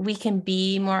 we can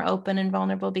be more open and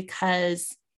vulnerable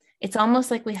because it's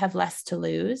almost like we have less to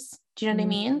lose. Do you know what I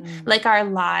mean? Like our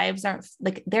lives aren't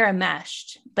like they're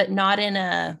enmeshed, but not in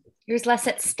a... There's less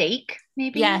at stake,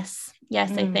 maybe? Yes, I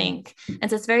think. And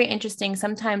so it's very interesting.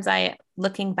 Sometimes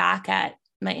looking back at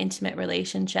my intimate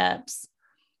relationships,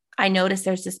 I notice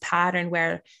there's this pattern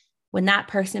where when that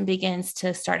person begins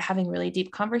to start having really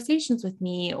deep conversations with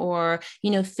me or,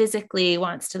 physically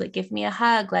wants to like give me a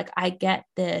hug, like I get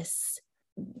this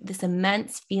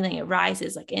immense feeling. It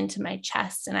rises like into my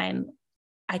chest and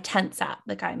I tense up.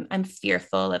 Like I'm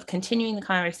fearful of continuing the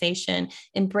conversation,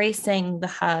 embracing the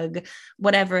hug,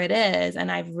 whatever it is.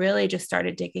 And I've really just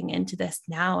started digging into this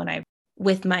now. And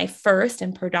with my first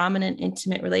and predominant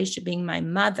intimate relationship being my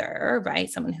mother, right?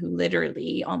 Someone who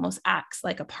literally almost acts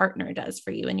like a partner does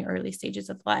for you in your early stages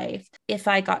of life. If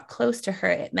I got close to her,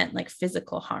 it meant like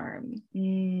physical harm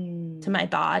to my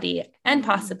body and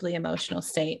possibly emotional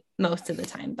state, most of the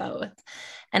time, both.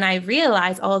 And I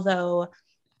realized, although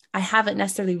I haven't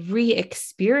necessarily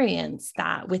re-experienced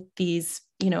that with these,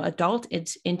 adult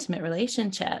intimate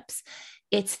relationships,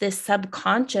 it's this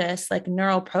subconscious like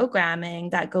neural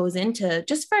programming that goes into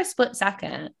just for a split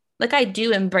second. Like I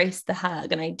do embrace the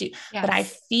hug and I do, yes. But I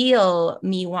feel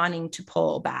me wanting to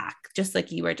pull back, just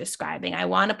like you were describing. I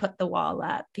want to put the wall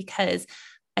up because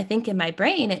I think in my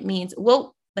brain, it means,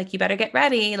 well, like you better get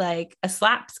ready. Like a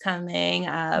slap's coming,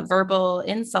 verbal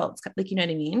insults, like, you know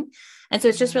what I mean? And so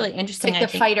it's just really interesting. It's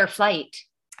like the fight or flight.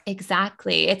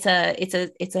 Exactly. It's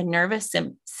a nervous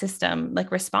system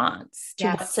like response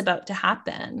to what's about to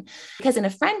happen. Because in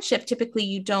a friendship, typically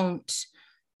you don't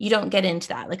get into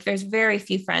that. Like there's very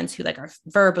few friends who like are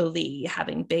verbally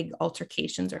having big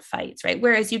altercations or fights, right?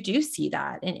 Whereas you do see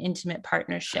that in intimate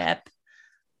partnership.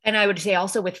 And I would say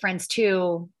also with friends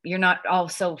too, you're not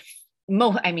also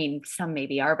some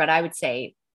maybe are, but I would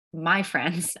say my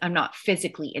friends, I'm not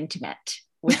physically intimate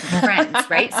with my friends,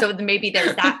 right? So maybe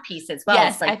there's that piece as well.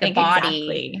 Yes, it's like I think the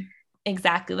body.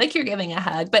 Exactly. Like you're giving a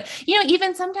hug. But,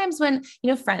 even sometimes when,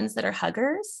 friends that are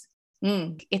huggers,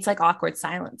 it's like awkward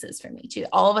silences for me too.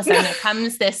 All of a sudden it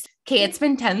comes this, okay, it's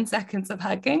been 10 seconds of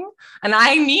hugging and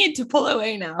I need to pull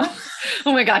away now.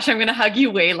 Oh my gosh, I'm going to hug you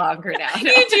way longer now.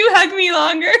 No. You do hug me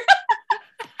longer.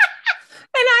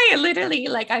 And I literally,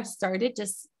 I've started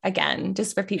just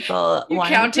for people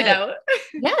count it out.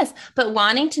 Yes. But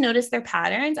wanting to notice their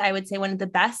patterns, I would say one of the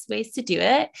best ways to do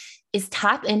it is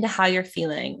tap into how you're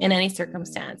feeling in any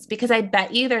circumstance, because I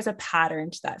bet you there's a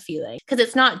pattern to that feeling, because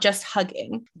it's not just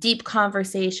hugging. Deep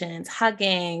conversations,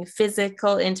 hugging,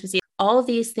 physical intimacy, all of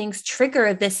these things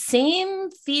trigger the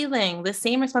same feeling, the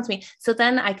same response to me. So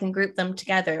then I can group them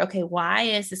together. Okay, why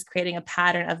is this creating a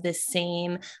pattern of this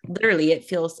same, literally, it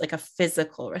feels like a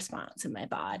physical response in my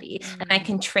body. And I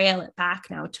can trail it back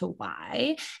now to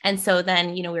why. And so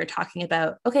then, we were talking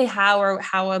about, okay, how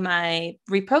am I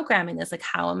reprogramming this? Like,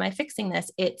 how am I fixing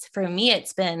this? For me,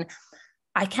 it's been,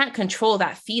 I can't control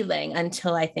that feeling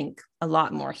until I think a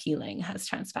lot more healing has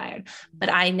transpired. But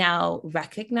I now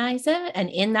recognize it. And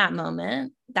in that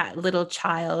moment, that little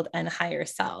child and higher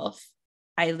self,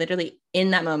 I literally,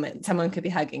 in that moment, someone could be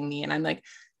hugging me and I'm like,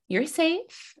 you're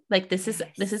safe. Like this is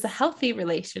a healthy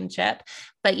relationship.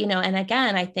 But, and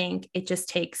again, I think it just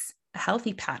takes a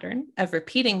healthy pattern of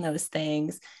repeating those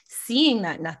things, seeing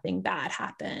that nothing bad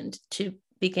happened, to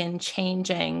begin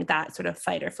changing that sort of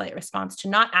fight or flight response, to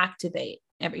not activate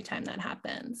every time that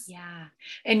happens. Yeah.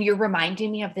 And you're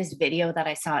reminding me of this video that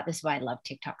I saw. This is why I love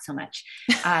TikTok so much.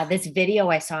 This video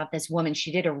I saw of this woman,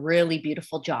 she did a really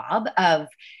beautiful job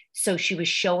so she was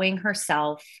showing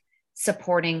herself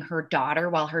supporting her daughter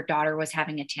while her daughter was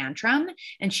having a tantrum.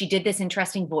 And she did this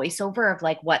interesting voiceover of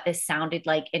like what this sounded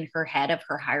like in her head of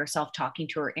her higher self talking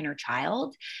to her inner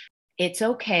child. It's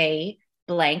okay.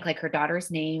 Blank, like her daughter's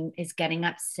name is getting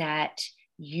upset.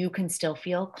 You can still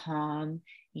feel calm.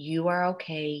 you are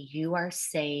okay. You are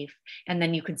safe. And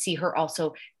then you could see her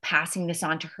also passing this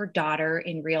on to her daughter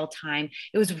in real time.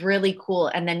 It was really cool.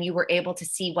 And then you were able to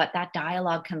see what that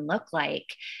dialogue can look like,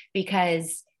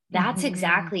 because that's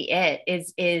exactly it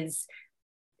is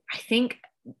I think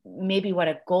maybe what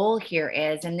a goal here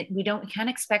is, and can't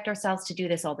expect ourselves to do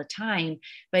this all the time,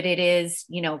 but it is,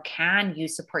 can you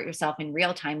support yourself in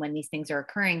real time when these things are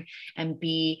occurring, and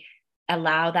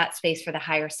allow that space for the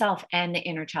higher self and the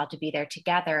inner child to be there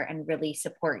together and really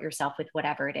support yourself with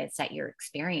whatever it is that you're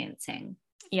experiencing.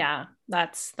 Yeah,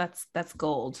 that's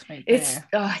gold right it's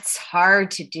there. It's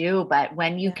hard to do, but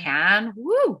when you can,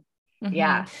 woo.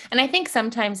 Yeah. And I think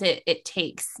sometimes it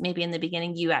takes, maybe in the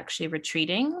beginning, you actually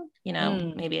retreating,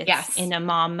 maybe it's in a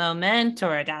mom moment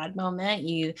or a dad moment,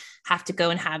 you have to go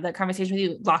and have that conversation with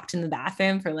you locked in the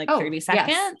bathroom for like 30 seconds.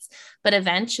 Yes. But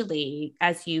eventually,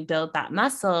 as you build that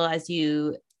muscle, as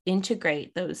you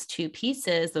integrate those two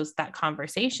pieces, that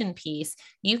conversation piece,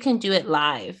 you can do it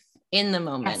live in the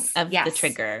moment of the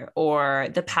trigger or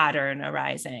the pattern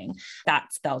arising.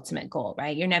 That's the ultimate goal,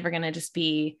 right? You're never going to just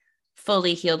be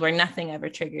fully healed where nothing ever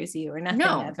triggers you or nothing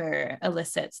ever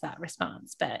elicits that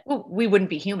response. But we wouldn't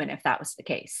be human if that was the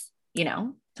case.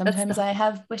 Sometimes I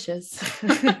have wishes.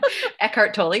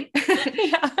 Eckhart Tolle.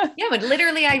 Yeah, but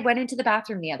literally I went into the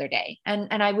bathroom the other day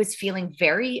and I was feeling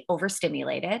very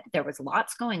overstimulated. There was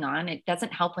lots going on. It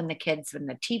doesn't help when the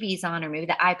TV's on or maybe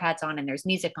the iPad's on and there's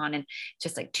music on, and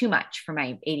just like too much for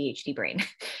my ADHD brain.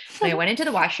 And I went into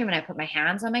the washroom and I put my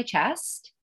hands on my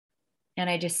chest and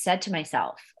I just said to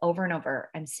myself over and over,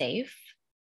 I'm safe.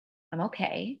 I'm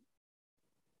okay.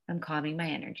 I'm calming my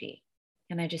energy.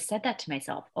 And I just said that to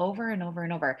myself over and over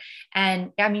and over.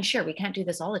 And I mean, sure, we can't do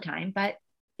this all the time, but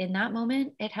in that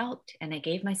moment, it helped. And I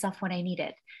gave myself what I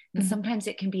needed. And sometimes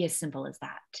it can be as simple as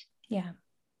that. Yeah.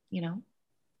 Yeah,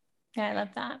 I love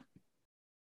that.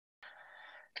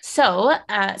 So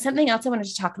something else I wanted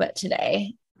to talk about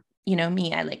today.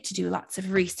 Me, I like to do lots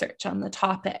of research on the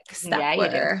topics that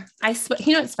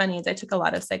what's funny is I took a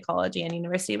lot of psychology in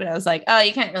university, but I was like, oh,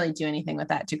 you can't really do anything with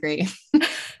that degree.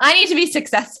 I need to be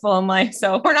successful in life.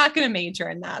 So we're not going to major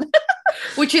in that.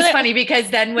 Which is funny because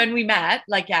then when we met,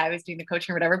 I was doing the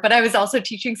coaching or whatever, but I was also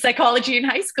teaching psychology in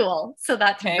high school. So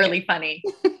that's really funny.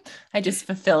 I just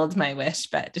fulfilled my wish,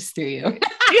 but just through you.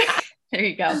 There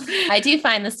you go. I do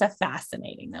find this stuff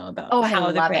fascinating though, about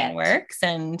how the brain works.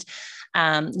 And,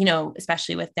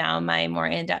 especially with now my more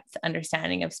in-depth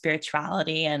understanding of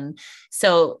spirituality. And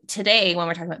so today, when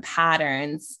we're talking about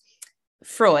patterns,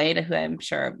 Freud, who I'm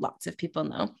sure lots of people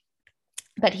know,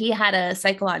 but he had a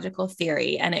psychological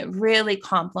theory, and it really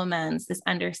complements this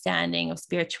understanding of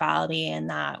spirituality, and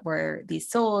that we're these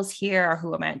souls here are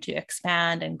who are meant to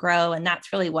expand and grow. And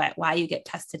that's really why you get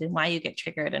tested and why you get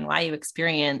triggered and why you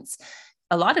experience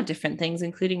a lot of different things,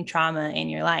 including trauma in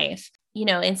your life.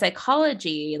 In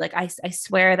psychology, I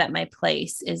swear that my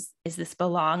place is this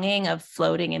belonging of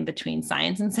floating in between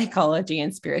science and psychology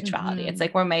and spirituality. It's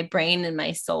like where my brain and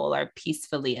my soul are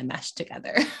peacefully enmeshed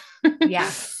together. Yeah.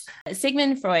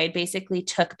 Sigmund Freud basically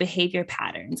took behavior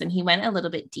patterns and he went a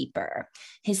little bit deeper.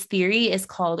 His theory is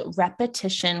called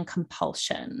repetition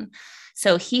compulsion.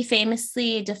 So he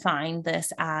famously defined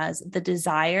this as the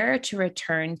desire to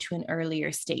return to an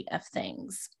earlier state of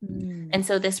things. And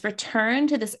so this return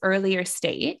to this earlier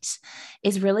state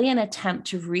is really an attempt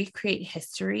to recreate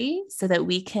history so that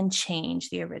we can change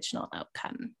the original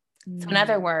outcome. So in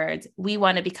other words, we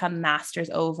want to become masters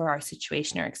over our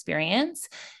situation or experience,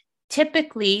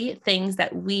 typically things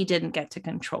that we didn't get to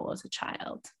control as a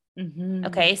child.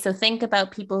 Okay, so think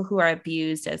about people who are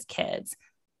abused as kids.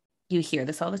 You hear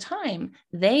this all the time.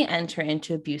 They enter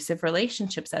into abusive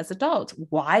relationships as adults.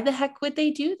 Why the heck would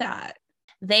they do that?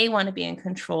 They want to be in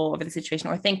control over the situation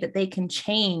or think that they can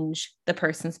change the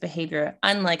person's behavior,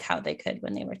 unlike how they could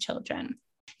when they were children.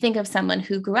 Think of someone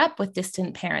who grew up with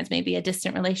distant parents, maybe a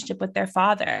distant relationship with their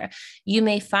father. You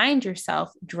may find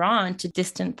yourself drawn to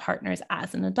distant partners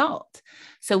as an adult.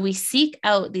 So we seek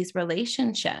out these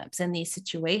relationships and these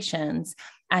situations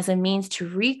as a means to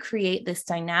recreate this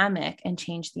dynamic and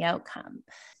change the outcome.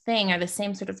 The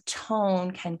same sort of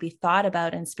tone can be thought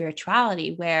about in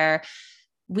spirituality, where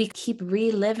we keep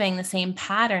reliving the same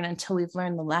pattern until we've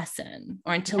learned the lesson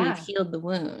or until we've healed the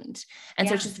wound. And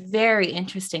so it's just very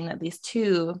interesting that these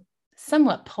two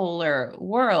somewhat polar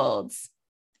worlds,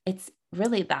 it's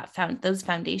really those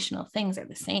foundational things are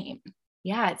the same.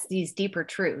 Yeah, it's these deeper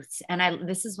truths. And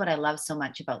this is what I love so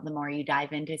much about the more you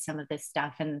dive into some of this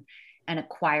stuff and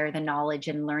acquire the knowledge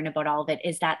and learn about all of it,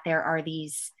 is that there are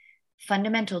these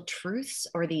fundamental truths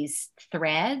or these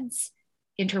threads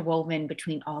interwoven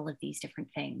between all of these different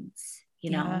things, you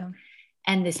know?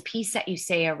 And this piece that you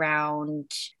say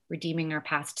around redeeming our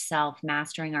past self,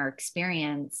 mastering our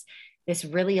experience, this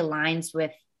really aligns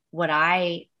with what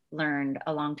I learned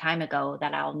a long time ago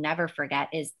that I'll never forget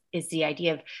is the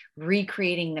idea of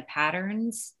recreating the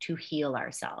patterns to heal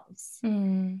ourselves.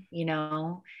 You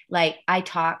know, like I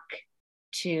talk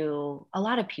to a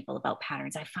lot of people about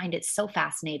patterns. I find it so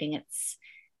fascinating. It's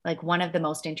like one of the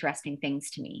most interesting things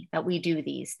to me that we do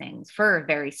these things for a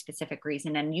very specific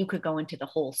reason. And you could go into the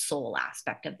whole soul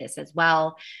aspect of this as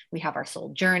well. We have our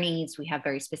soul journeys. We have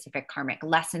very specific karmic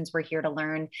lessons we're here to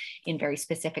learn in very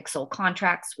specific soul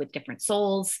contracts with different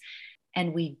souls.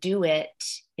 And we do it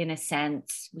in a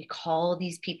sense, we call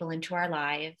these people into our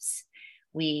lives.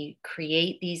 We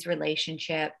create these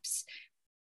relationships,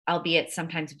 albeit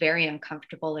sometimes very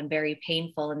uncomfortable and very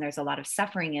painful, and there's a lot of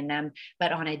suffering in them,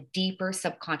 but on a deeper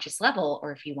subconscious level,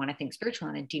 or if you want to think spiritual,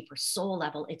 on a deeper soul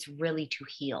level, it's really to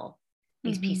heal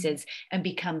these pieces and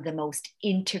become the most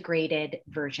integrated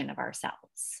version of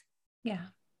ourselves. Yeah.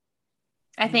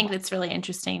 I think that's really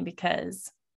interesting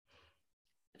because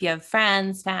if you have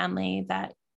friends, family,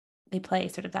 that they play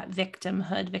sort of that victim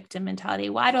mentality.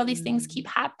 Why do all these things keep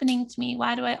happening to me?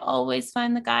 Why do I always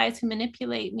find the guys who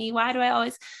manipulate me? Why do I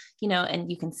always,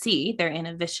 and you can see they're in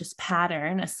a vicious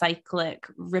pattern, a cyclic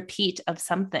repeat of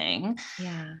something.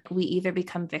 Yeah. We either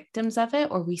become victims of it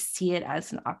or we see it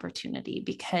as an opportunity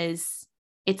because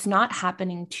it's not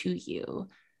happening to you.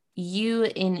 You,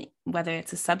 in whether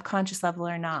it's a subconscious level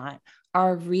or not,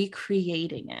 are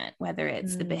recreating it, whether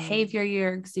it's the behavior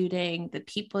you're exuding, the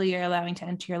people you're allowing to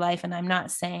enter your life. And I'm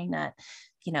not saying that,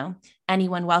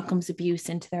 anyone welcomes abuse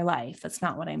into their life. That's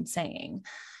not what I'm saying.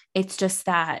 It's just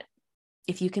that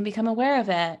if you can become aware of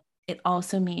it, it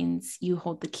also means you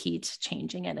hold the key to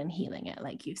changing it and healing it,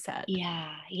 like you said.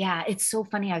 Yeah. Yeah. It's so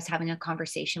funny. I was having a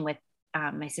conversation with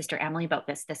my sister Emily about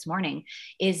this morning,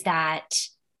 is that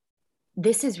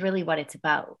this is really what it's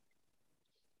about.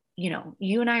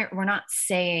 You and I, we're not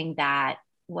saying that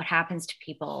what happens to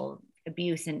people,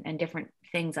 abuse and different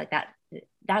things like that,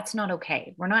 that's not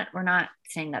okay. We're not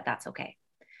saying that that's okay.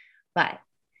 But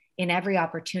in every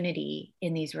opportunity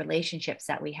in these relationships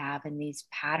that we have, in these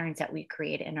patterns that we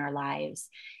create in our lives,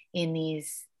 in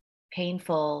these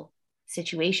painful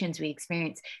situations we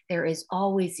experience, there is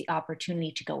always the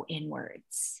opportunity to go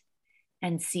inwards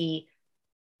and see,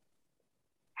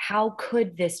 how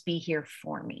could this be here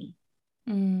for me?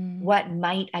 What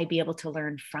might I be able to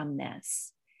learn from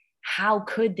this? How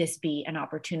could this be an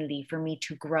opportunity for me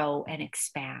to grow and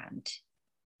expand?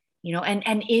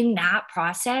 And in that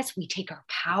process, we take our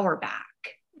power back,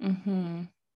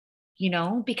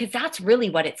 because that's really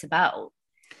what it's about.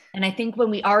 And I think when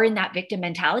we are in that victim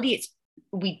mentality,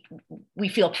 we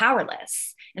feel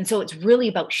powerless. And so it's really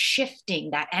about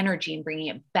shifting that energy and bringing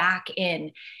it back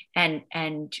in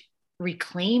and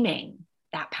reclaiming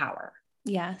that power.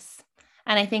 Yes.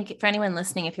 And I think for anyone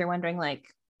listening, if you're wondering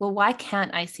well, why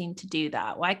can't I seem to do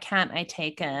that? Why can't I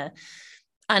take a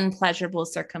unpleasurable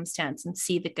circumstance and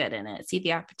see the good in it, see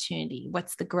the opportunity?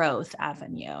 What's the growth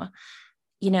avenue?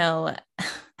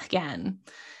 Again,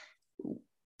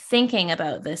 thinking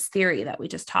about this theory that we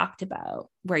just talked about,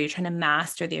 where you're trying to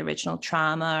master the original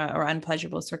trauma or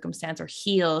unpleasurable circumstance or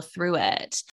heal through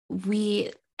it,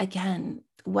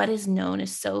 what is known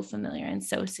is so familiar and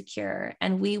so secure.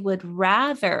 And we would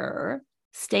rather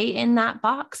stay in that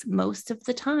box most of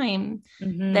the time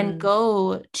than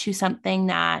go to something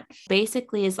that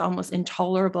basically is almost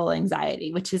intolerable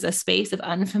anxiety, which is a space of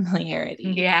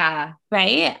unfamiliarity. Yeah.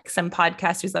 Right. Some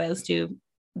podcasters that I listen to,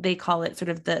 they call it sort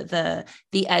of the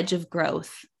edge of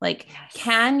growth. Yes.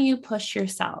 Can you push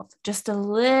yourself just a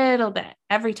little bit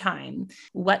every time?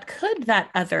 What could that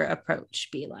other approach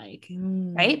be like?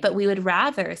 Right. But we would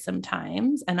rather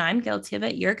sometimes, and I'm guilty of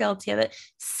it, you're guilty of it,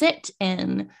 sit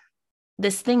in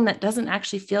this thing that doesn't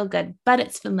actually feel good, but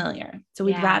it's familiar. So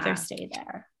we'd rather stay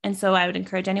there. And so I would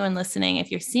encourage anyone listening, if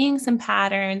you're seeing some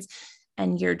patterns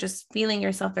and you're just feeling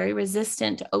yourself very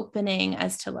resistant to opening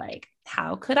as to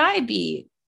how could I be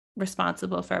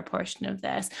responsible for a portion of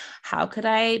this? How could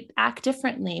I act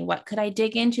differently? What could I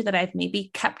dig into that I've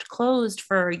maybe kept closed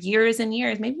for years and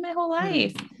years, maybe my whole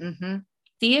life?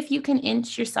 See if you can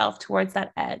inch yourself towards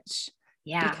that edge.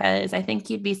 Yeah. Because I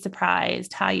think you'd be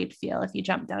surprised how you'd feel if you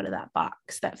jumped out of that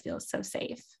box that feels so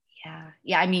safe. Yeah.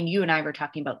 Yeah. I mean, you and I were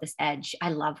talking about this edge. I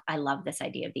love this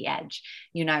idea of the edge.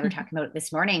 You and I were talking about it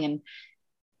this morning, and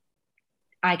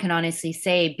I can honestly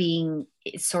say, being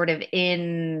sort of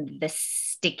in the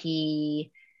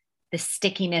sticky the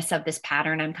stickiness of this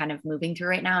pattern I'm kind of moving through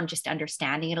right now and just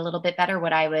understanding it a little bit better,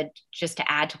 what I would, just to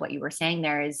add to what you were saying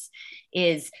there,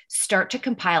 is start to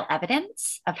compile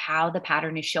evidence of how the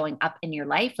pattern is showing up in your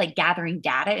life, like gathering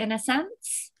data in a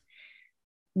sense,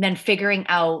 and then figuring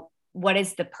out what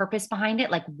is the purpose behind it?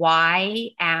 Like, why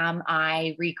am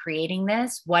I recreating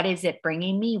this? What is it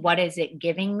bringing me? What is it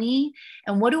giving me?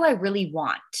 And what do I really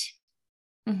want?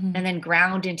 Mm-hmm. And then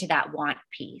ground into that want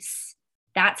piece.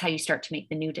 That's how you start to make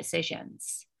the new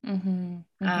decisions. Mm-hmm.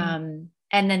 Mm-hmm.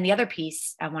 And then the other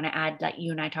piece I want to add that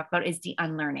you and I talk about is the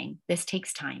unlearning. This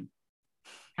takes time.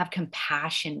 Have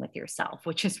compassion with yourself,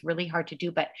 which is really hard to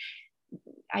do. But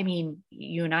I mean,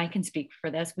 you and I can speak for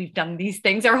this. We've done these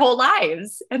things our whole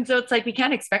lives. And so it's like, we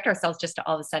can't expect ourselves just to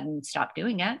all of a sudden stop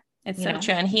doing it. It's so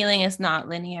true. And healing is not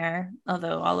linear,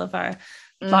 although all of our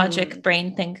logic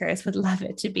brain thinkers would love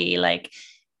it to be. Like,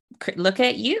 look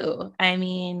at you. I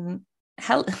mean,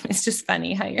 hell, it's just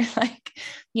funny how you're like,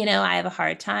 I have a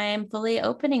hard time fully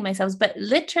opening myself, but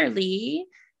literally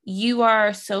you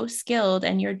are so skilled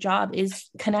and your job is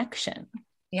connection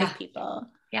with people.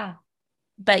 Yeah.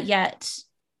 But yet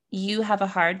you have a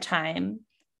hard time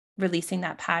releasing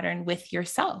that pattern with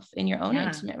yourself in your own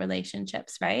intimate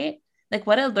relationships, right?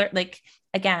 Like,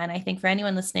 again, I think for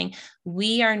anyone listening,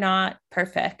 we are not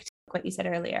perfect. What you said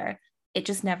earlier, it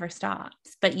just never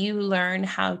stops, but you learn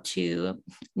how to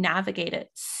navigate it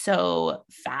so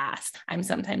fast. I'm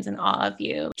sometimes in awe of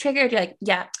you. Triggered, you're like,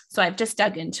 yeah, so I've just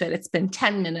dug into it. It's been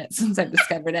 10 minutes since I've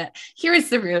discovered it. Here's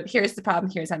the root. Here's the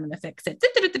problem. Here's how I'm going to fix it.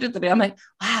 I'm like,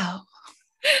 wow.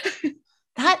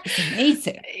 That is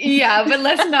amazing. Yeah, but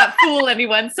let's not fool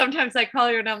anyone. Sometimes I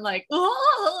call you and I'm like,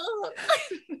 oh.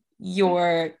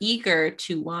 You're eager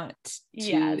to want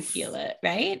to heal it,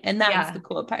 right? And that's the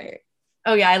cool part.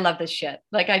 Oh yeah, I love this shit.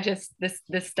 Like, this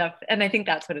stuff, and I think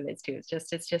that's what it is too.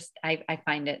 It's just I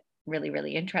find it really,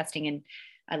 really interesting, and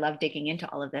I love digging into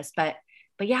all of this. But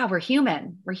yeah, we're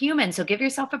human. So give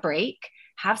yourself a break,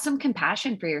 have some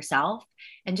compassion for yourself,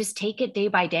 and just take it day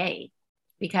by day,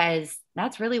 because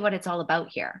that's really what it's all about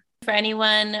here. For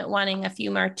anyone wanting a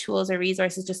few more tools or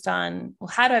resources just on, well,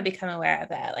 how do I become aware of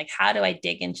it? Like, how do I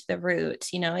dig into the root?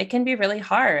 It can be really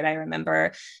hard. I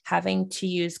remember having to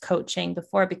use coaching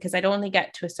before because I'd only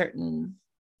get to a certain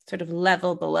sort of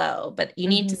level below, but you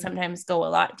need to sometimes go a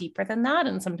lot deeper than that.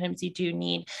 And sometimes you do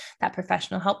need that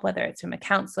professional help, whether it's from a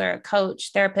counselor, a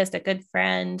coach, therapist, a good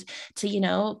friend,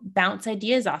 to, bounce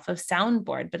ideas off of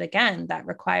soundboard. But again, that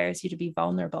requires you to be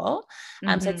vulnerable. So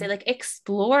I'd say, like,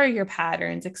 explore your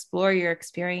patterns, explore your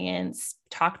experience,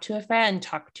 talk to a friend,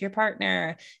 talk to your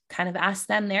partner, kind of ask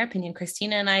them their opinion.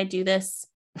 Christina and I do this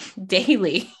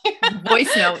daily.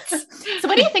 Voice notes. So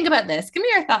what do you think about this? Give me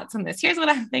your thoughts on this. Here's what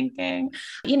I'm thinking,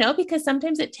 because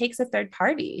sometimes it takes a third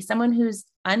party, someone who's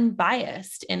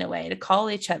unbiased in a way, to call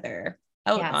each other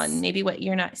out on maybe what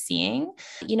you're not seeing,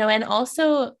 and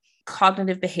also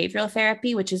cognitive behavioral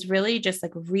therapy, which is really just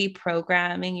like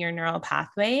reprogramming your neural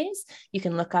pathways. You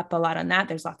can look up a lot on that.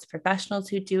 There's lots of professionals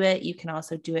who do it. You can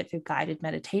also do it through guided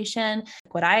meditation.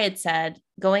 What I had said,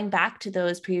 going back to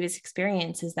those previous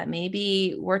experiences that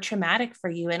maybe were traumatic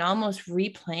for you and almost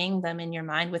replaying them in your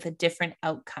mind with a different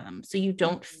outcome. So you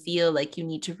don't feel like you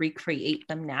need to recreate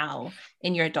them now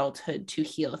in your adulthood to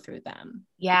heal through them.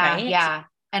 Yeah. Right? Yeah.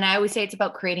 And I always say it's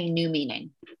about creating new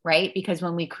meaning, right? Because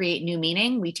when we create new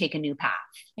meaning, we take a new path.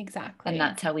 Exactly. And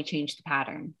that's how we change the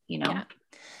pattern, Yeah.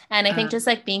 And I think just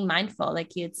like being mindful,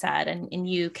 like you had said, and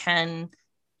you can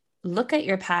look at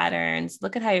your patterns,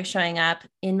 look at how you're showing up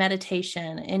in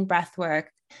meditation, in breath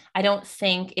work. I don't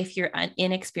think if you're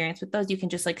inexperienced with those, you can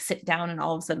just like sit down and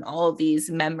all of a sudden all of these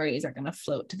memories are going to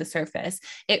float to the surface.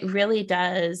 It really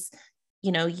does.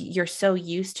 You're so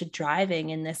used to driving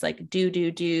in this like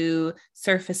do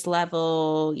surface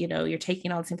level, you're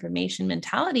taking all this information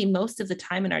mentality most of the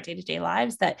time in our day-to-day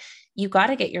lives, that you got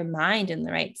to get your mind in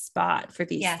the right spot for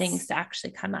these things to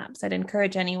actually come up. So I'd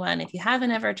encourage anyone, if you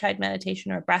haven't ever tried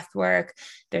meditation or breath work,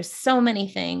 there's so many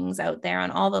things out there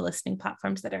on all the listening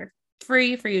platforms that are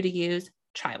free for you to use.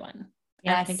 Try one.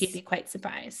 And I think you'd be quite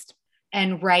surprised.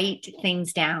 And write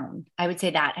things down. I would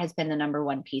say that has been the number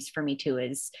one piece for me too,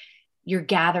 is you're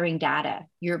gathering data.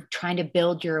 You're trying to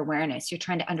build your awareness. You're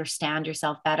trying to understand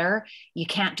yourself better. You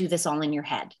can't do this all in your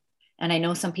head. And I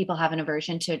know some people have an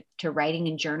aversion to writing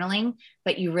and journaling,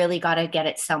 but you really got to get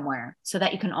it somewhere so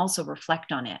that you can also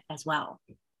reflect on it as well.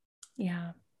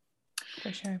 Yeah,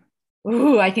 for sure.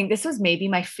 Ooh, I think this was maybe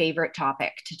my favorite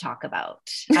topic to talk about.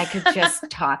 I could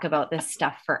just talk about this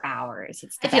stuff for hours.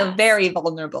 I feel very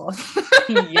vulnerable.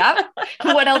 Yep.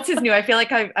 What else is new? I feel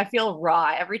like I feel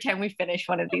raw every time we finish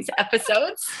one of these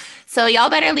episodes. So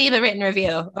y'all better leave a written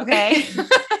review. Okay.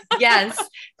 Yes.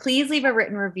 Please leave a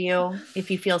written review if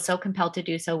you feel so compelled to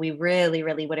do so. We really,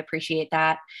 really would appreciate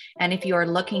that. And if you are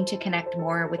looking to connect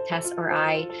more with Tess or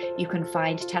I, you can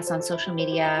find Tess on social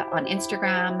media on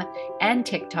Instagram and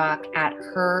TikTok at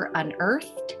Her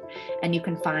Unearthed. And you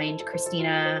can find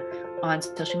Christina on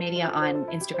social media on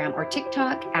Instagram or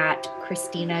TikTok at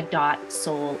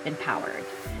Christina.soulempowered.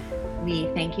 We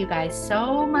thank you guys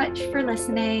so much for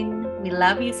listening. We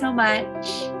love you so much.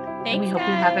 Thanks, and we hope you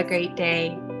have a great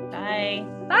day. Bye.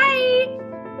 Bye.